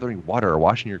 you're gathering water or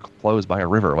washing your clothes by a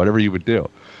river, whatever you would do.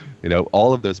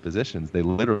 All of those positions, they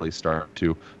literally start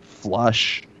to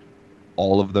flush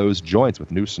all of those joints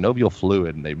with new synovial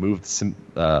fluid, and they move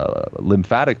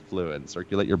lymphatic fluid and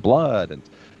circulate your blood, and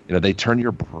they turn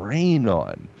your brain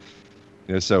on.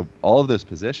 So all of those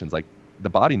positions, like, the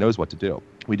body knows what to do.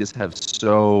 We just have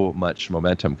so much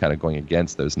momentum kind of going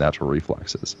against those natural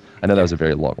reflexes. I know that was a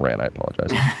very long rant. I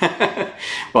apologize.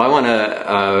 Well, I want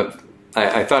to.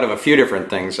 I thought of a few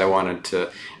different things I wanted to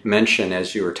mention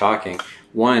as you were talking.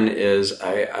 One is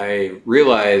I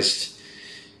realized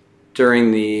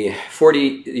during the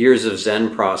 40 years of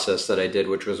Zen process that I did,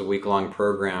 which was a week-long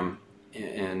program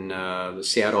in the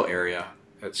Seattle area.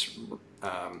 It's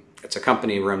a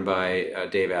company run by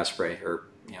Dave Asprey, or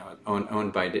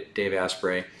owned by Dave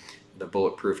Asprey, the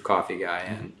Bulletproof Coffee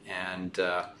guy, and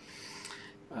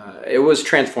it was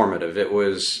transformative. It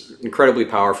was incredibly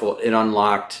powerful. It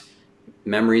unlocked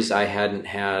memories I hadn't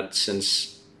had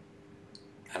since,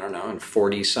 I don't know, in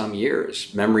 40 some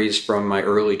years, memories from my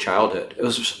early childhood. It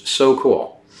was so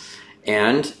cool.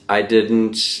 And I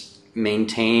didn't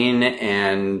maintain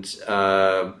and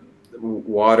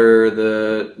water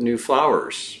the new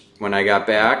flowers. When I got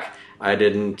back, I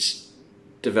didn't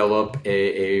develop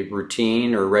a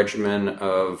routine or regimen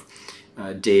of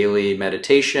daily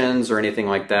meditations or anything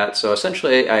like that. So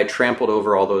essentially I trampled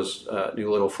over all those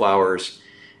new little flowers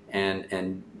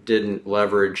and didn't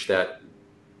leverage that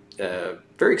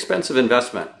very expensive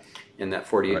investment in that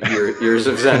 40 years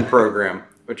of Zen program,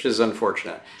 which is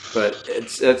unfortunate. But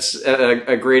it's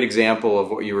a great example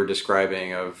of what you were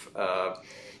describing, of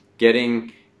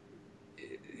getting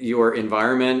your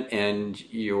environment and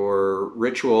your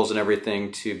rituals and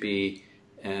everything to be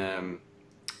in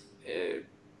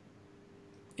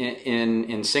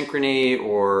synchrony,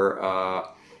 or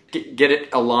get it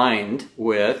aligned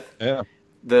with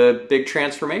the big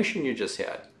transformation you just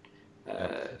had.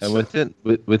 And within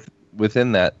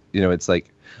that, it's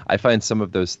like, I find some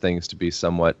of those things to be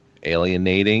somewhat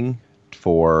alienating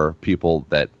for people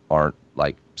that aren't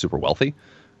like super wealthy.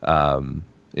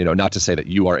 Not to say that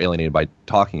you are alienated by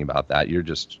talking about that. You're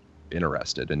just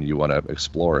interested and you want to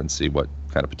explore and see what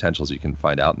kind of potentials you can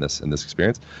find out in this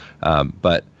experience.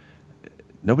 But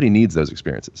nobody needs those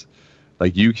experiences.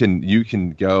 Like, you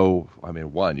can go. I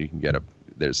mean, you can get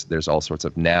there's all sorts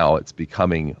of, now it's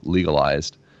becoming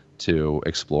legalized to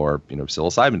explore,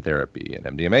 psilocybin therapy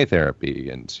and MDMA therapy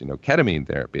and, ketamine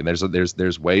therapy. And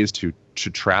there's ways to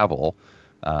travel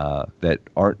that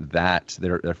aren't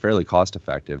they're fairly cost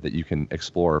effective, that you can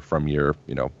explore from your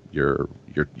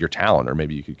town, or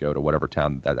maybe you could go to whatever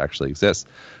town that actually exists.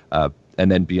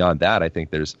 And then beyond that, I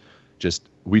think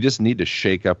we just need to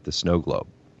shake up the snow globe.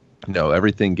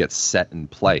 Everything gets set in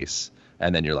place.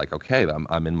 And then you're like, okay,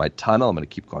 I'm in my tunnel. I'm going to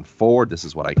keep going forward. This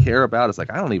is what I care about. It's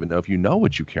like, I don't even know if you know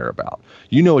what you care about.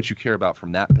 You know what you care about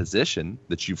from that position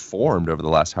that you've formed over the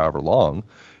last however long.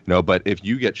 But if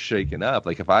you get shaken up,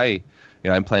 like, if I'm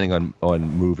planning on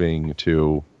moving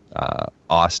to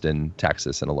Austin,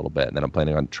 Texas in a little bit, and then I'm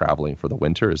planning on traveling for the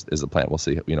winter is the plan. We'll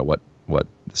see, what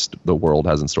the world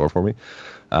has in store for me.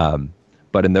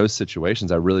 But in those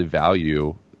situations, I really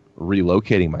value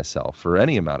relocating myself for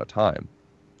any amount of time.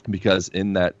 Because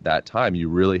in that time, you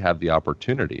really have the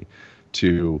opportunity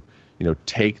to,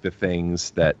 take the things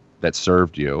that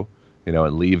served you,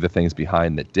 and leave the things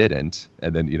behind that didn't,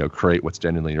 and then, create what's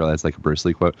genuinely your life. That's like a Bruce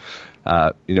Lee quote.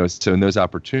 So in those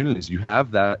opportunities, you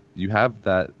have the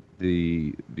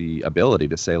ability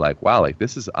to say, like, wow, like,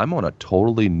 I'm on a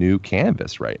totally new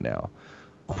canvas right now.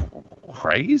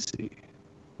 Crazy.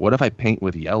 What if I paint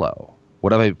with yellow?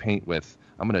 What if I paint with,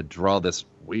 I'm going to draw this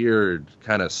weird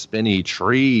kind of spinny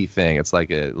tree thing.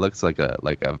 It looks like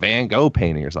a Van Gogh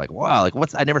painting. It's like, wow, like,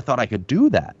 I never thought I could do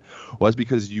that. Well, it's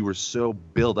because you were so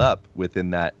built up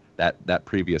within that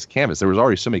previous canvas. There was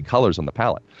already so many colors on the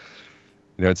palette.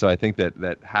 And so I think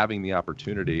that having the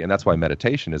opportunity, and that's why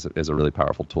meditation is a really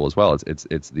powerful tool as well.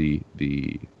 It's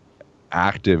the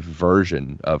active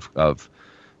version of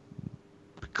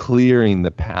clearing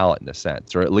the palette in a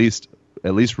sense, or at least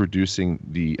reducing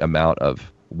the amount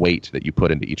of weight that you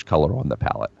put into each color on the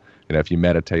palette. If you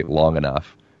meditate long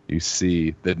enough, you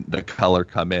see the color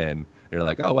come in, and you're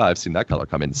like, oh, wow, I've seen that color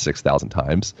come in 6,000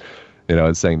 times,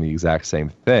 and saying the exact same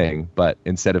thing. But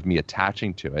instead of me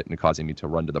attaching to it and causing me to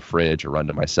run to the fridge or run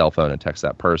to my cell phone and text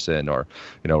that person, or,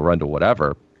 run to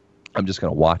whatever, I'm just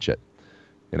going to watch it.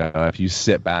 You know, if you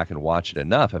sit back and watch it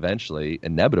enough, eventually,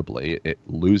 inevitably, it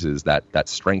loses that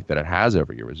strength that it has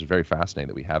over you. It's very fascinating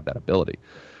that we have that ability.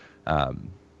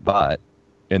 But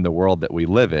in the world that we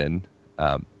live in,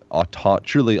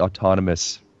 truly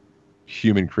autonomous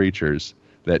human creatures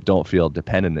that don't feel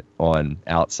dependent on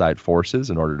outside forces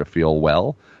in order to feel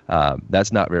well,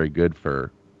 that's not very good for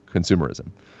consumerism.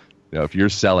 You know, if you're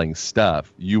selling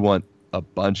stuff, you want a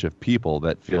bunch of people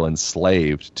that feel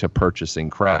enslaved to purchasing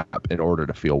crap in order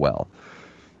to feel well.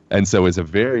 And so it's a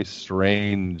very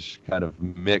strange kind of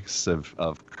mix of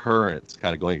currents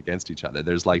kind of going against each other.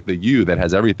 There's like the you that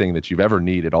has everything that you've ever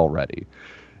needed already.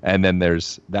 And then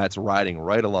that's riding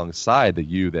right alongside the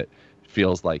you that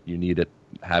feels like you need to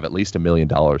have at least $1 million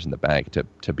in the bank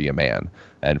to be a man,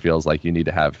 and feels like you need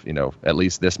to have, you know, at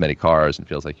least this many cars, and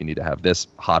feels like you need to have this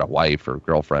hot a wife or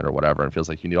girlfriend or whatever, and feels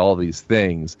like you need all these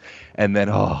things. And then,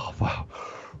 oh wow,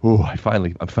 oh, I'm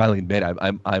finally made.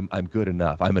 I'm good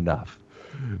enough. I'm enough.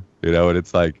 You know, and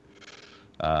it's like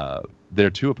they're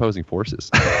two opposing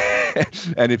forces.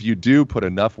 And if you do put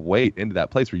enough weight into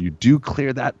that place where you do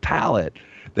clear that palette,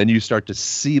 then you start to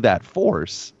see that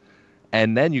force.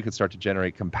 And then you can start to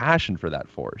generate compassion for that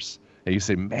force. And you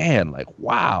say, man, like,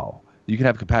 wow, you can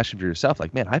have compassion for yourself.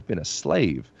 Like, man, I've been a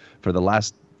slave for the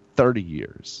last 30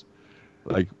 years.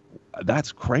 Like,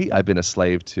 that's great. I've been a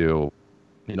slave to,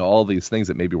 you know, all these things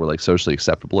that maybe were like socially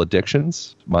acceptable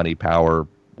addictions, money, power,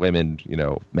 women, you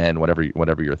know, men,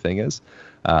 whatever your thing is.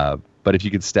 But if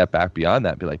you could step back beyond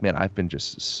that and be like, man, I've been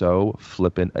just so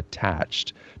flippant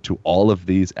attached to all of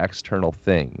these external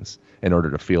things in order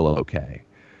to feel okay.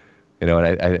 You know,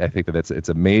 and I think that it's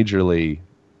a majorly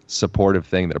supportive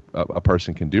thing that a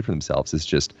person can do for themselves, is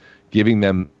just giving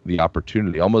them the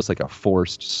opportunity, almost like a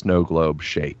forced snow globe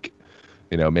shake.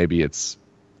 You know, maybe it's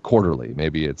quarterly,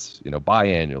 maybe it's, you know,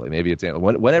 biannually, maybe it's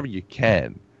whatever you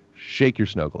can, shake your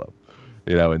snow globe,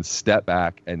 you know, and step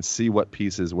back and see where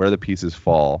the pieces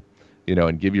fall, you know,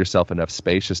 and give yourself enough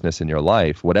spaciousness in your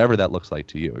life, whatever that looks like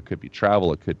to you. It could be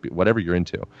travel, it could be whatever you're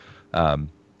into.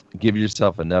 Give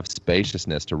yourself enough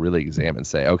spaciousness to really examine,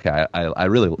 say, okay,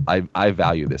 I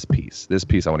value this piece. This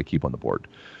piece I want to keep on the board.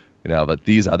 You know, but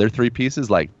these other three pieces,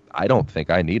 like, I don't think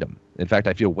I need them. In fact,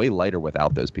 I feel way lighter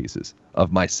without those pieces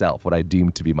of myself, what I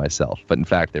deem to be myself. But in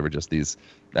fact, they were just these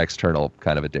external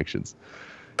kind of addictions.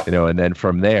 You know, and then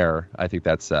from there, I think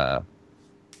that's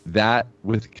that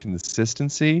with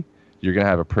consistency, you're going to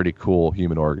have a pretty cool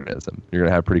human organism. You're going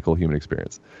to have a pretty cool human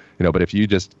experience. You know, but if you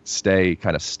just stay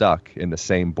kind of stuck in the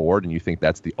same board and you think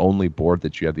that's the only board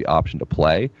that you have the option to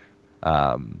play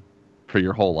for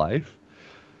your whole life,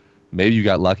 maybe you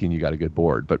got lucky and you got a good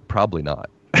board, but probably not.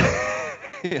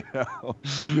 You know,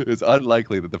 it's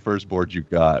unlikely that the first board you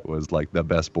got was like the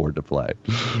best board to play.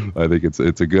 I think it's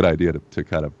a good idea to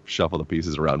kind of shuffle the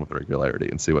pieces around with regularity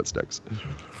and see what sticks.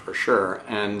 For sure.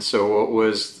 And so what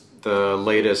was the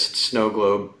latest snow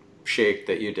globe shake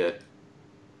that you did?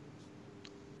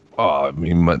 Oh, I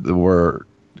mean,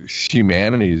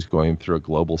 humanity is going through a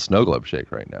global snow globe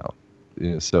shake right now.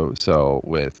 You know, so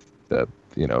with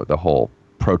the whole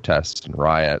protests and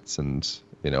riots and,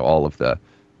 you know, all of the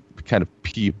kind of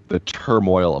the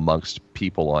turmoil amongst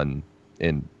people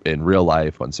in real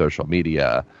life on social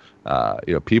media,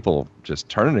 you know, people just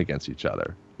turning against each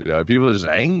other. You know, people are just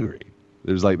angry.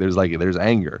 There's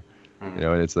anger. You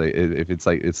know, and it's like it's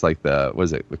like the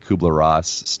Kubler-Ross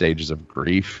stages of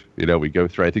grief. You know, we go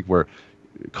through. I think we're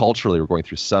going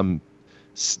through some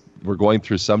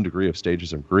degree of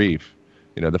stages of grief.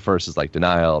 You know, the first is like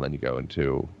denial, and then you go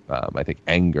into I think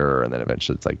anger, and then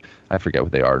eventually it's like, I forget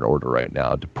what they are in order right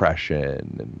now,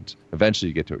 depression, and eventually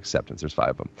you get to acceptance. There's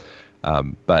 5 of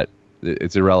them, but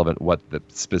it's irrelevant what the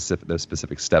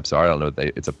specific steps are. I don't know if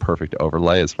it's a perfect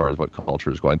overlay as far as what culture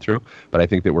is going through, but I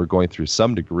think that we're going through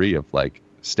some degree of like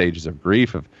stages of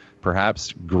grief, of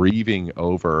perhaps grieving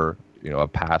over, you know, a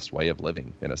past way of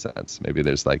living in a sense. Maybe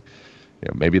there's like, you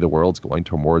know, maybe the world's going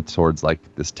towards like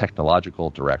this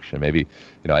technological direction. Maybe,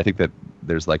 you know, I think that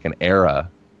there's like an era.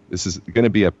 This is going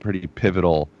to be a pretty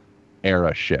pivotal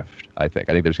era shift. I think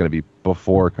there's going to be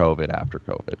before COVID, after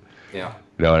COVID. Yeah.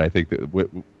 You know, and I think that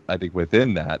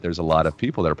within that, there's a lot of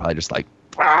people that are probably just like,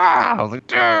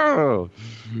 like,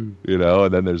 you know,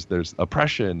 and then there's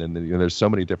oppression, and then, you know, there's so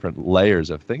many different layers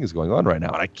of things going on right now,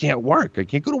 and I can't work. I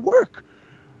can't go to work.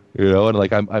 You know, and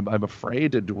like I'm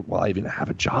afraid to do. Will I even have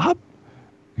a job?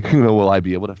 You know, will I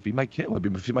be able to feed my kid? Will I be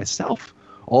able to feed myself?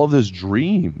 All of those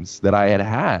dreams that I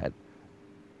had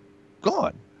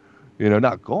gone. You know,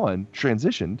 not gone,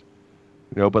 transitioned.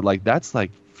 You know, but like that's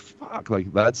like, fuck,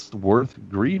 like that's worth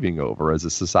grieving over as a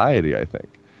society, I think.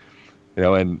 You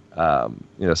know, and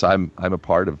you know, so I'm a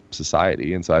part of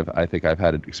society, and so I think I've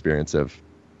had an experience of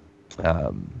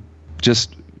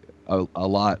just a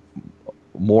lot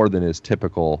more than is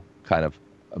typical kind of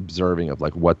observing of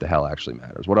like what the hell actually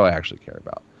matters. What do I actually care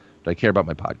about? Do I care about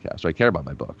my podcast? Do I care about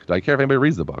my book? Do I care if anybody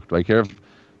reads the book? Do I care if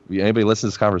anybody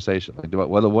listens to this conversation? Like,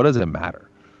 what does it matter?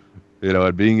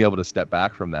 And being able to step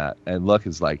back from that and look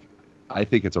is like, I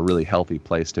think it's a really healthy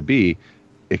place to be.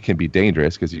 It can be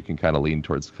dangerous because you can kind of lean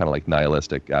towards kind of like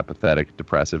nihilistic, apathetic,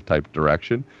 depressive type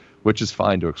direction, which is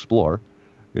fine to explore,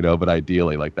 but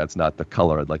ideally, like, that's not the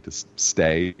color I'd like to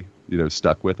stay,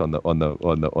 stuck with on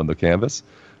the canvas.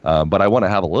 But I want to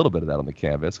have a little bit of that on the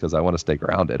canvas because I want to stay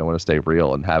grounded. I want to stay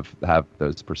real and have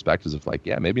those perspectives of like,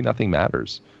 yeah, maybe nothing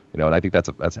matters, and I think that's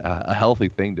a healthy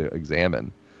thing to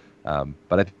examine.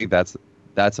 But I think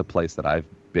that's a place that I've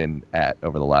been at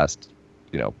over the last,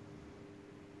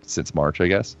 since March, I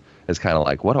guess, is kind of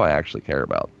like, what do I actually care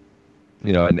about?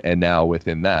 And now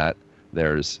within that,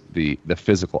 there's the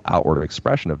physical outward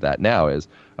expression of that now is,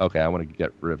 okay, I want to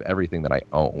get rid of everything that I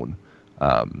own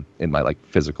in my like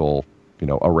physical,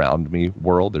 around me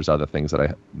world. There's other things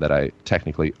that I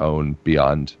technically own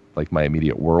beyond like my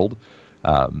immediate world,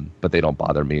 but they don't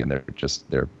bother me, and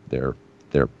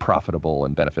they're profitable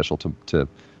and beneficial to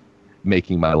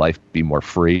making my life be more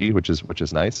free, which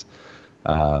is nice.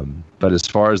 But as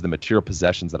far as the material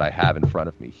possessions that I have in front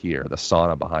of me here, the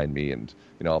sauna behind me and,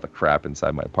 all the crap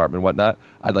inside my apartment and whatnot,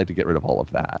 I'd like to get rid of all of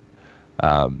that.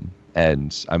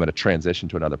 And I'm going to transition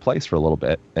to another place for a little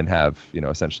bit and have,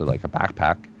 essentially like a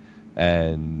backpack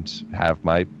and have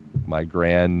my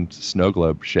grand snow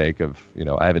globe shake of,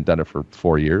 I haven't done it for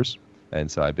 4 years.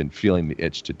 And so I've been feeling the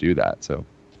itch to do that. So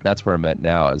that's where I'm at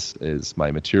now is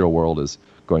my material world is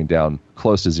going down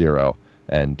close to zero.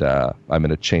 And I'm going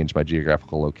to change my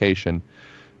geographical location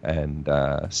and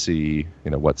see,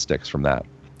 what sticks from that.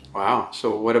 Wow.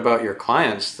 So what about your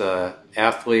clients, the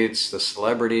athletes, the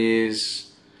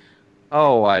celebrities?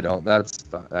 Oh, I don't. That's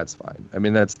fine. I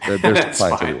mean, there's That's clients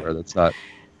fine. everywhere. That's not.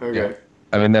 Okay. Yeah.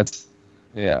 I mean,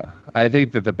 yeah. I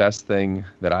think that the best thing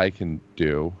that I can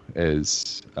do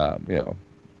is, I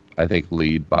think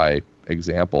lead by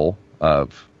example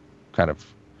of kind of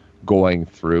going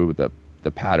through the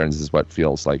patterns is what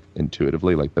feels like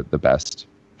intuitively like the best,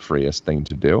 freest thing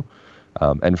to do.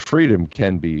 And freedom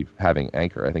can be having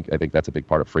anchor. I think that's a big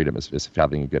part of freedom is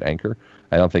having a good anchor.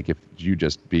 I don't think if you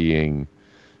just being,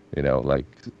 like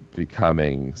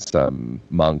becoming some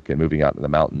monk and moving out in the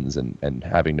mountains and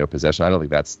having no possession, I don't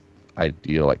think that's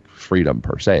ideal, like freedom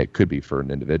per se. It could be for an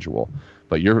individual,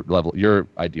 but your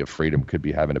idea of freedom could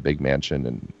be having a big mansion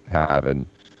and having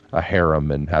a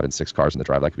harem and having 6 cars in the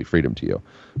drive. That could be freedom to you.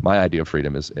 My idea of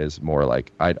freedom is more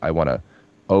like I want to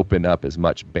open up as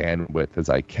much bandwidth as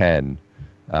I can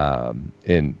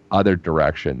in other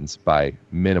directions by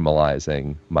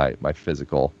minimalizing my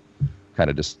physical kind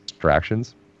of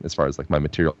distractions as far as like my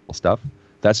material stuff.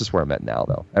 That's just where I'm at now,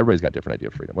 though. Everybody's got a different idea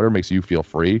of freedom. Whatever makes you feel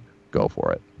free, go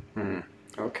for it.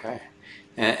 Okay.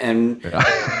 And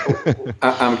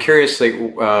I'm curious, like,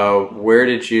 where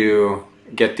did you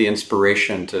get the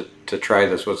inspiration to try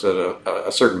this? Was it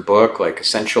a certain book like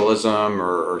Essentialism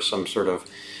or some sort of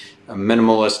a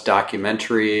minimalist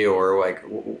documentary, or like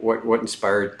what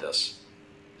inspired this?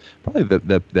 Probably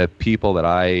the people that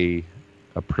I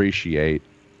appreciate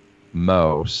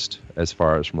most as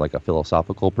far as from like a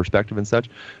philosophical perspective and such.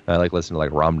 And I like listening to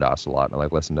like Ram Dass a lot, and I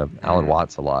like listening to Alan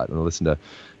Watts a lot, and I listen to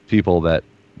people that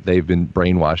they've been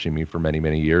brainwashing me for many,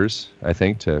 many years, I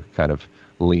think, to kind of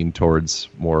lean towards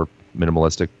more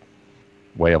minimalistic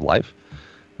way of life.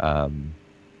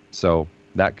 So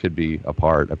that could be a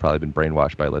part. I've probably been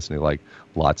brainwashed by listening to like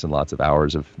lots and lots of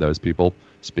hours of those people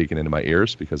speaking into my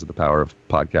ears because of the power of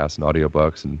podcasts and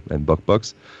audiobooks and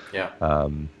books. Yeah.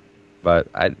 But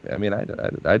I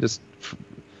just,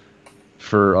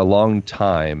 for a long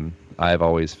time, I've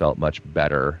always felt much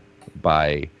better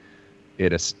by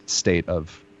a state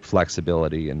of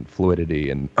flexibility and fluidity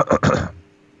and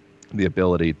the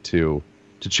ability to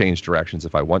change directions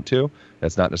if I want to.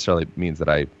 That's not necessarily means that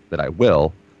I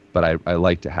will, but I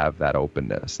like to have that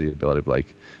openness, the ability of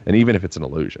like, and even if it's an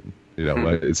illusion,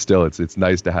 it's still it's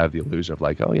nice to have the illusion of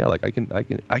like, oh yeah, like I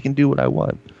can do what I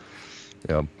want.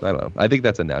 I don't know. I think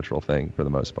that's a natural thing for the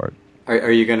most part.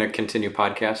 Are you going to continue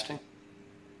podcasting?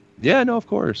 Yeah, no, of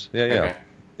course. Yeah. Okay.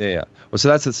 Yeah. Well, so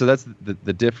that's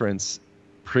the difference.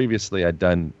 Previously, I'd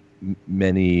done not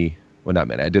many.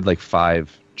 I did like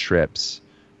 5 trips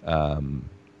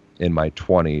in my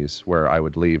 20s where I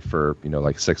would leave for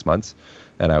like 6 months,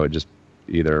 and I would just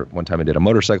either one time I did a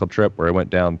motorcycle trip where I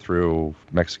went down through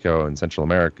Mexico and Central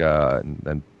America and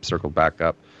then circled back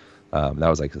up That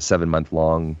was like a 7-month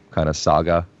long kind of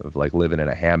saga of like living in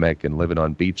a hammock and living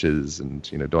on beaches and,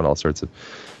 doing all sorts of,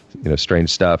 strange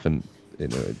stuff. And,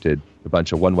 did a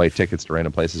bunch of one-way tickets to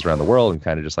random places around the world and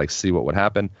kind of just like see what would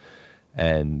happen.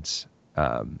 And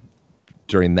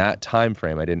during that time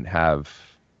frame, I didn't have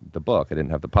the book. I didn't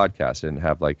have the podcast. I didn't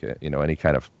have like, any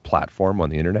kind of platform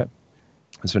on the internet.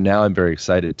 And so now I'm very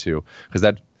excited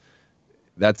because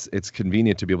it's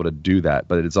convenient to be able to do that,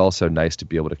 but it's also nice to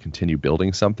be able to continue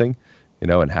building something,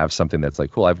 and have something that's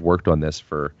like, cool, I've worked on this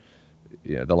for,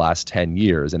 the last 10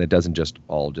 years and it doesn't just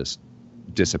all just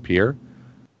disappear.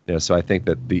 So I think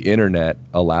that the internet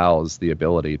allows the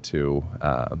ability to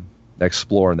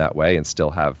explore in that way and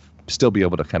still be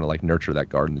able to kind of like nurture that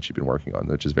garden that you've been working on,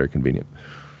 which is very convenient.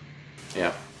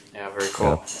 Yeah. Yeah. Very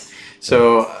cool. Yeah.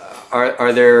 So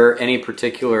are there any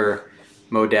particular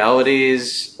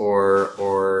modalities or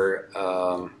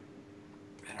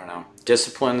I don't know,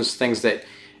 disciplines, things that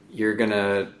you're going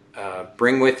to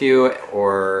bring with you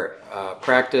or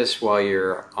practice while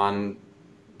you're on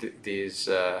these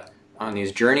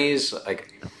journeys?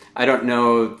 Like, I don't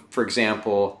know, for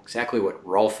example, exactly what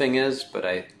rolfing is, but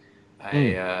I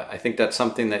think that's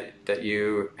something that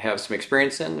you have some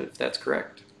experience in, if that's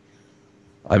correct.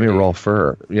 I'm a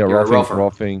rolfer. Yeah,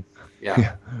 rolfing.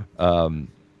 Yeah.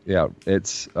 Yeah,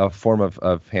 it's a form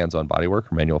of hands-on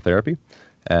bodywork or manual therapy,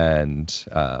 and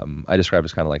I describe it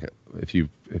as kind of like if you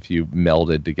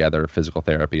melded together physical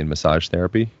therapy and massage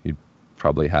therapy, you'd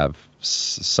probably have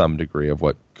some degree of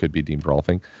what could be deemed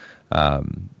rolfing.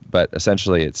 But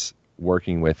essentially, it's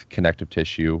working with connective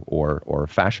tissue or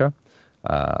fascia,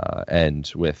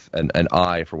 and with an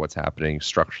eye for what's happening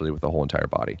structurally with the whole entire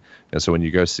body. And so when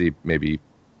you go see maybe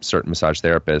certain massage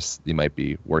therapists, you might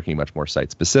be working much more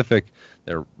site specific.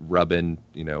 They're rubbing,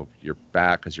 your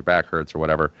back because your back hurts or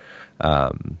whatever.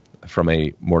 From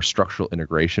a more structural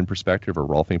integration perspective or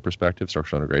rolfing perspective,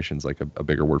 structural integration is like a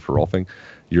bigger word for rolfing.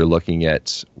 You're looking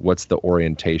at what's the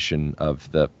orientation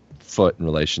of the foot in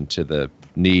relation to the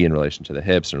knee, in relation to the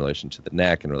hips, in relation to the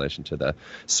neck, in relation to the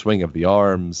swing of the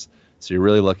arms. So you're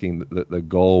really looking, the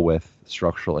goal with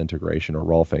structural integration or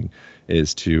rolfing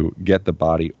is to get the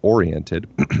body oriented.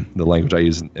 The language I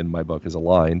use in my book is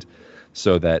aligned,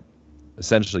 so that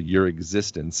essentially your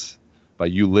existence, by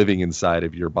you living inside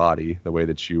of your body, the way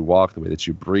that you walk, the way that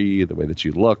you breathe, the way that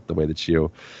you look, the way that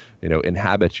you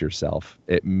inhabit yourself,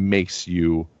 it makes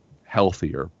you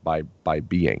healthier by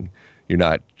being. You're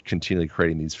not continually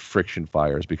creating these friction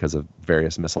fires because of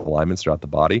various misalignments throughout the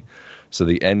body. So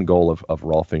the end goal of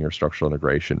rolfing or structural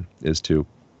integration is to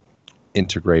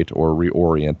integrate or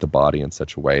reorient the body in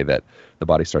such a way that the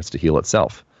body starts to heal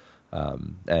itself.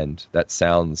 And that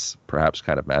sounds perhaps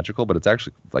kind of magical, but it's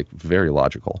actually like very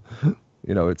logical.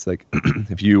 It's like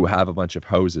if you have a bunch of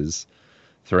hoses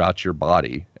throughout your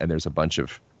body and there's a bunch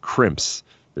of crimps,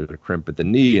 there's a crimp at the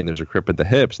knee and there's a crimp at the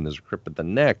hips and there's a crimp at the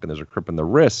neck and there's a crimp in the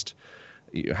wrist,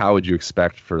 how would you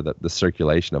expect for the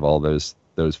circulation of all those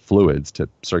fluids to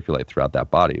circulate throughout that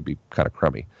body? It'd be kind of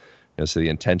crummy. So the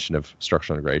intention of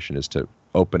structural integration is to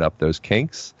open up those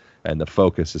kinks, and the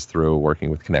focus is through working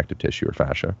with connective tissue or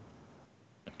fascia.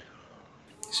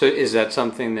 So is that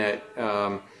something that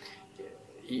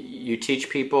you teach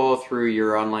people through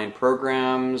your online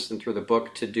programs and through the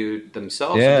book to do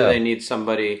themselves? Yeah. Or do they need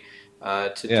somebody do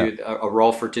a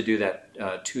rolfer to do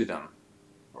that to them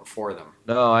or for them?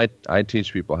 No, I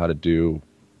teach people how to do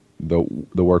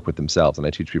the work with themselves, and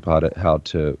I teach people how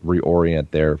to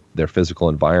reorient their physical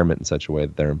environment in such a way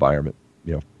that their environment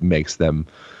makes them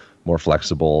more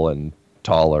flexible and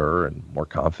taller and more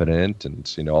confident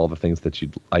and all the things that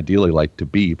you'd ideally like to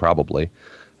be, probably,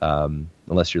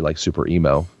 unless you're like super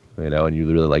emo, and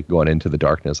you really like going into the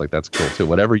darkness. Like, that's cool too.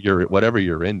 Whatever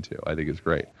you're into, I think is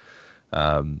great.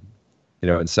 And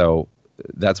so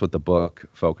that's what the book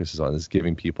focuses on, is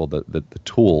giving people the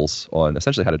tools on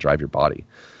essentially how to drive your body.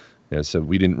 So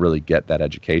we didn't really get that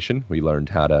education. We learned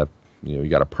how to, you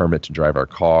got a permit to drive our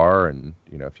car, and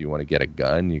if you want to get a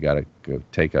gun, you got to go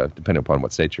depending upon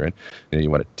what state you're in, you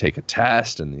want to take a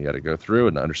test, and you got to go through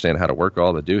and understand how to work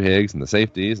all the doohicks and the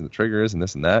safeties and the triggers and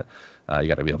this and that. You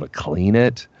got to be able to clean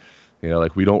it.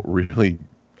 Like, we don't really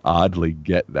oddly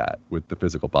get that with the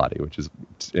physical body, which is,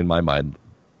 in my mind,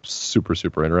 super,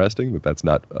 super interesting, but that's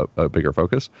not a bigger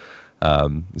focus.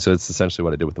 So it's essentially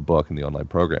what I did with the book and the online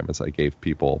program, is I gave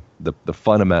people the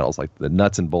fundamentals, like the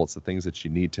nuts and bolts, the things that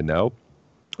you need to know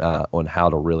on how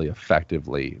to really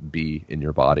effectively be in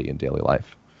your body in daily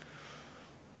life.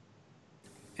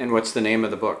 And what's the name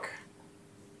of the book?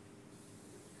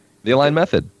 The Align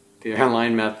Method. The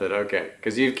Align Method, okay.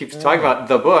 Because you keep talking about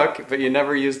the book, but you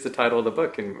never use the title of the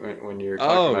book when you're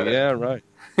talking about it. Oh, yeah, right.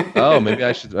 Oh, maybe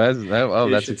I should. Oh,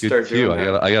 You that's a should good start cue. doing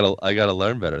that. I gotta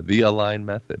learn better. The Align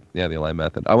method. Yeah, the Align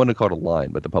method. I wanted to call it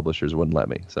Align, but the publishers wouldn't let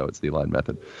me, so it's the Align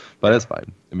method. But Yeah. it's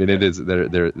fine. I mean, it Yeah.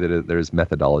 is there's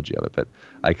methodology of it, but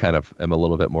I kind of am a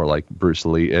little bit more like Bruce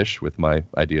Lee-ish with my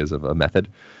ideas of a method.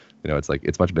 It's like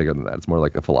it's much bigger than that. It's more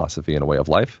like a philosophy and a way of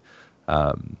life.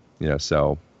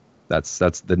 So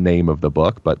that's the name of the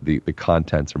book, but the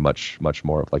contents are much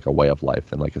more of like a way of life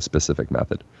than like a specific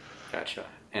method. Gotcha.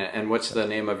 And what's the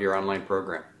name of your online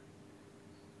program?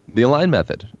 The Align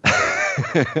method.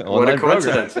 What a Online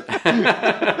program. coincidence.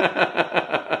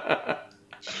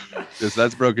 Yes,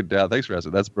 that's broken down. Thanks for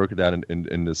asking. That's broken down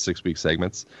into 6-week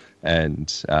segments,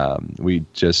 and we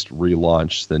just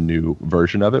relaunched the new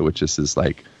version of it, which is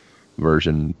like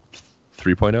version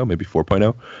 3.0, maybe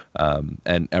 4.0,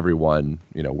 and everyone,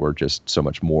 we're just so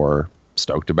much more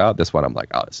stoked about this one. I'm like,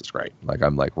 oh, this is great. Like,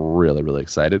 I'm like really, really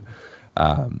excited.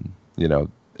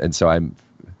 And so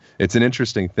it's an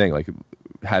interesting thing, like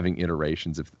having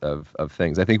iterations of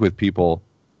things. I think with people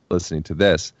listening to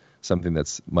this, something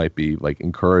that's might be like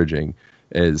encouraging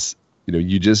is,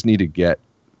 you just need to get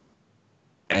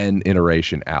an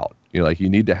iteration out. Like you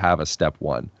need to have a step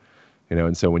one.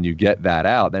 And so when you get that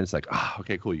out, then it's like, oh,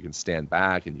 okay, cool. You can stand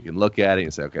back and you can look at it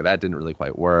and say, okay, that didn't really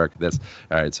quite work. All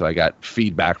right. So I got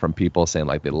feedback from people saying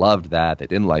like they loved that, they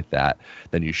didn't like that.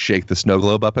 Then you shake the snow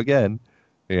globe up again,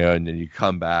 and then you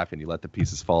come back and you let the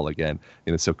pieces fall again.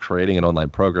 So creating an online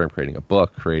program, creating a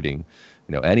book, creating,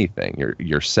 anything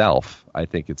yourself. I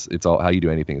think it's all how you do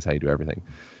anything is how you do everything.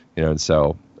 And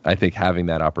so I think having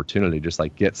that opportunity, just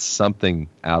like get something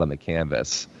out on the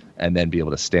canvas and then be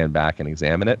able to stand back and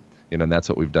examine it. And that's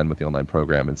what we've done with the online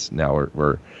program. It's now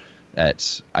we're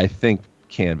at, I think,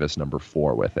 canvas number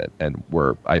 4 with it, and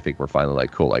I think we're finally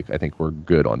like cool. Like I think we're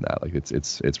good on that. Like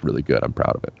it's really good. I'm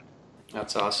proud of it.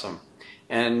 That's awesome.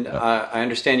 And Yeah. I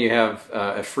understand you have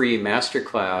a free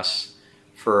masterclass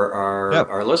for Yeah.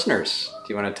 our listeners.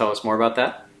 Do you want to tell us more about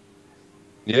that?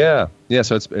 Yeah.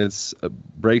 So it's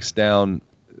breaks down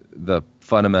the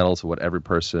fundamentals of what every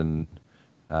person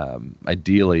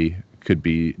ideally could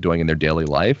be doing in their daily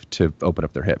life to open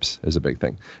up their hips is a big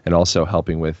thing, and also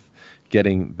helping with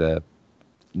getting the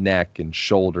neck and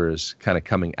shoulders kind of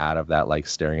coming out of that, like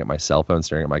staring at my cell phone,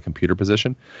 staring at my computer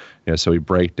position. So we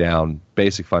break down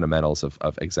basic fundamentals of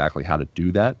exactly how to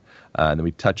do that. And then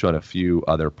we touch on a few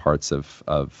other parts of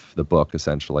the book,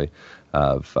 essentially,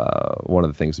 of one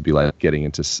of the things would be like getting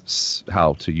into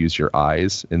how to use your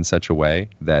eyes in such a way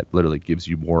that literally gives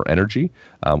you more energy,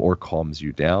 or calms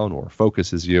you down or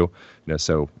focuses you.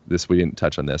 So we didn't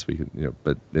touch on this,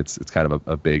 but it's kind of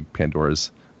a big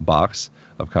Pandora's box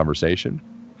of conversation.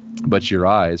 But your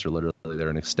eyes are literally, they're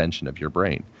an extension of your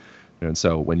brain. And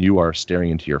so when you are staring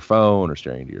into your phone or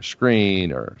staring into your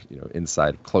screen or,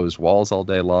 inside closed walls all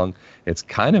day long, it's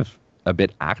kind of a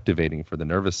bit activating for the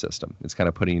nervous system. It's kind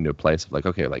of putting you into a place of like,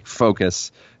 okay, like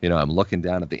focus, I'm looking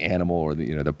down at the animal or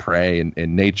the prey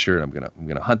in nature. And I'm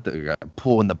going to hunt I'm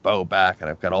pulling the bow back, and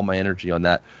I've got all my energy on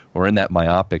that. Or in that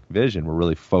myopic vision, we're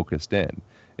really focused in.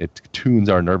 It tunes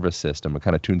our nervous system. It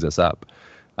kind of tunes us up.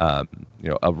 A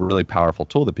really powerful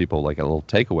tool that people like, a little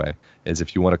takeaway, is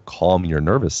if you want to calm your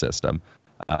nervous system,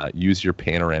 use your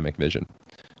panoramic vision.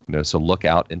 So look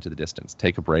out into the distance,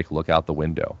 take a break, look out the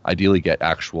window. Ideally get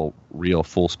actual real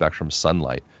full spectrum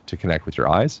sunlight to connect with your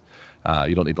eyes.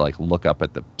 You don't need to like look up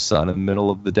at the sun in the middle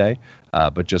of the day,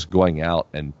 but just going out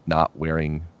and not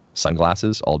wearing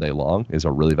sunglasses all day long is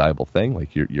a really valuable thing.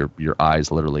 Like your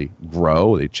eyes literally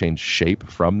grow, they change shape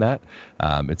from that.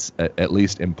 It's at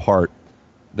least in part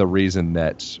the reason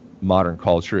that modern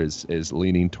culture is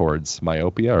leaning towards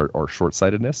myopia or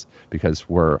short-sightedness, because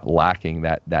we're lacking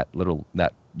that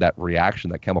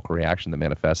reaction, that chemical reaction that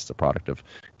manifests as a product of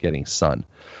getting sun.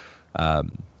 So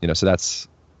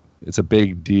it's a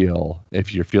big deal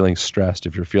if you're feeling stressed,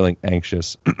 if you're feeling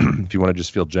anxious, if you want to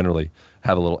just feel generally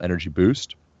have a little energy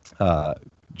boost,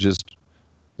 just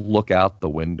look out the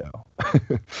window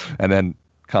and then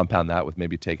compound that with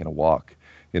maybe taking a walk.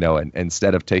 And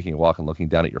instead of taking a walk and looking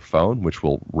down at your phone, which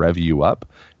will rev you up,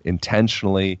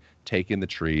 intentionally take in the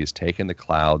trees, take in the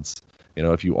clouds.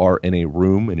 If you are in a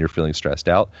room and you're feeling stressed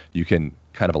out, you can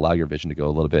kind of allow your vision to go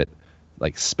a little bit,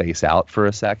 like space out for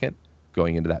a second,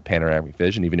 going into that panoramic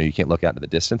vision. Even though you can't look out into the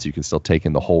distance, you can still take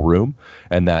in the whole room,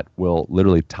 and that will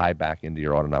literally tie back into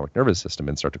your autonomic nervous system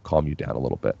and start to calm you down a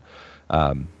little bit.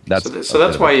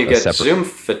 That's why you get Zoom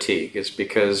fatigue, is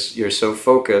because you're so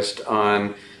focused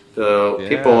on the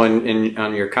people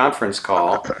on your conference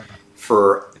call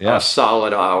for a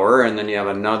solid hour, and then you have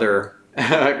another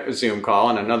Zoom call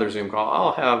and another Zoom call.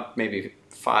 I'll have maybe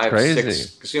 5,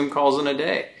 6 Zoom calls in a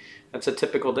day. That's a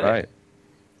typical day. Right.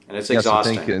 and it's Yeah, so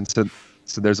exhausting.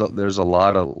 so there's a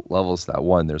lot of levels to that.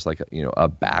 One, there's like a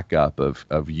backup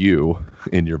of you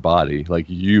in your body, like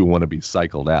you want to be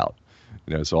cycled out.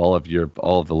 So all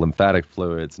of the lymphatic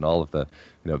fluids and all of the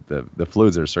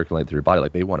fluids that are circulating through your body,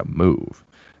 like they want to move.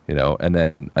 And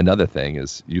then another thing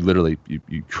is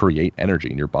you create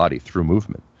energy in your body through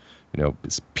movement.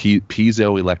 It's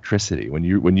piezoelectricity. When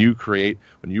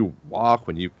you walk,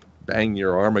 when you bang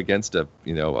your arm against a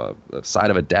side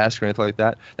of a desk or anything like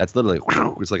that, that's literally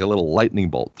it's like a little lightning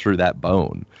bolt through that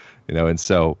bone. And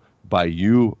so by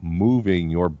you moving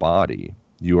your body,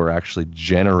 you are actually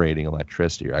generating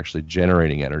electricity. You're actually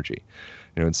generating energy.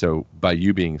 And so by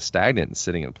you being stagnant and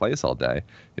sitting in place all day,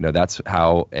 that's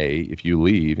how if you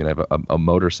leave, I have a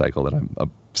motorcycle that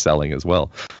I'm selling as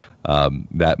well.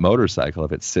 That motorcycle,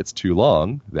 if it sits too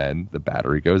long, then the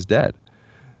battery goes dead.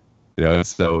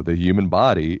 So the human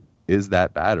body is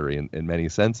that battery in many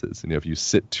senses. If you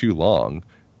sit too long,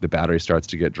 the battery starts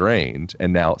to get drained,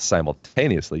 and now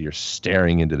simultaneously you're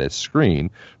staring into this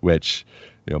screen, which,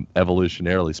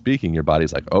 evolutionarily speaking, your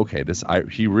body's like, okay,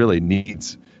 he really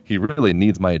needs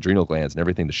my adrenal glands and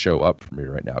everything to show up for me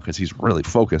right now because he's really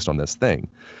focused on this thing.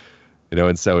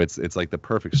 And so it's like the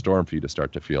perfect storm for you to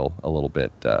start to feel a little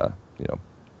bit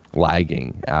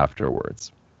lagging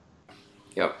afterwards.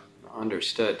 Yep,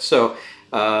 understood. So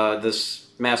this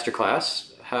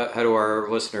masterclass, how do our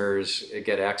listeners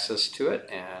get access to it?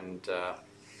 And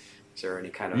is there any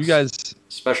kind of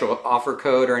special offer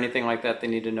code or anything like that they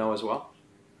need to know as well?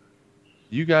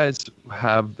 You guys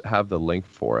have the link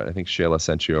for it. I think Shayla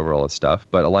sent you over all the stuff,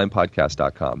 but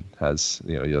alignpodcast.com has,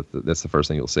 that's the first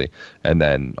thing you'll see. And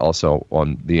then also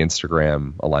on the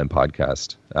Instagram Align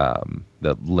Podcast,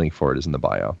 the link for it is in the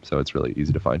bio. So it's really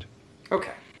easy to find.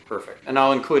 Okay, perfect. And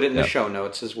I'll include it in the show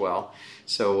notes as well.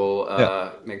 So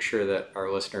we'll make sure that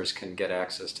our listeners can get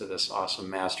access to this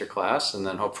awesome masterclass, and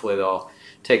then hopefully they'll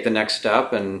take the next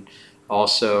step and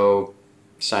also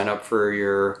sign up for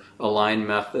your Align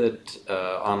Method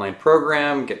online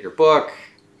program, get your book,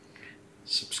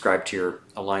 subscribe to your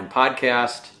Align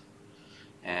podcast.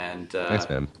 And thanks,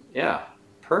 man. Yeah,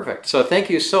 perfect. So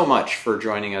thank you so much for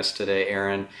joining us today,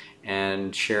 Aaron,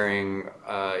 and sharing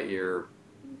your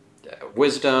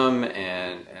wisdom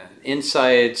and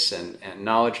insights and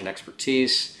knowledge and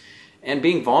expertise, and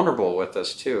being vulnerable with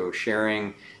us too,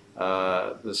 sharing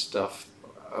this stuff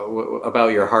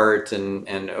about your heart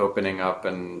and opening up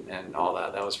and all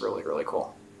that. That was really, really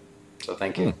cool. So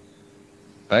thank you.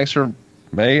 Thanks for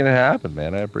making it happen,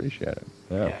 man. I appreciate it.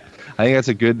 Yeah. I think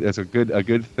that's a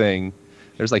good thing.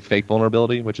 There's like fake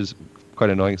vulnerability, which is quite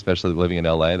annoying, especially living in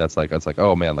LA. That's like,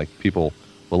 oh man, like people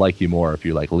will like you more if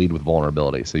you like lead with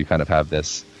vulnerability. So you kind of have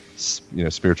this,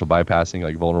 spiritual bypassing,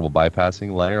 like vulnerable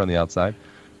bypassing layer on the outside,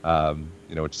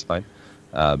 which is fine.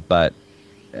 But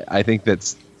I think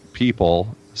that's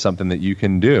something that you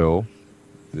can do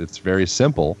that's very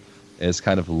simple is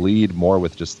kind of lead more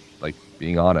with just like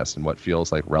being honest and what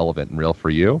feels like relevant and real for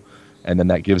you. And then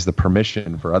that gives the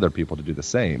permission for other people to do the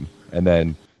same. And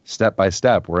then step by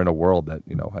step, we're in a world that,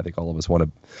 I think all of us want to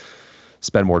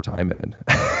spend more time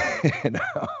in.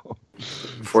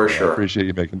 For sure. I appreciate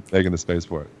you making the space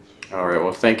for it. All right.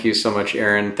 Well, thank you so much,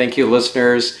 Aaron. Thank you,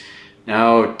 listeners.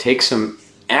 Now take some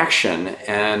action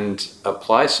and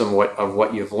apply some of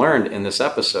what you've learned in this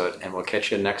episode, and we'll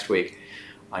catch you next week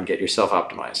on Get Yourself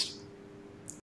Optimized.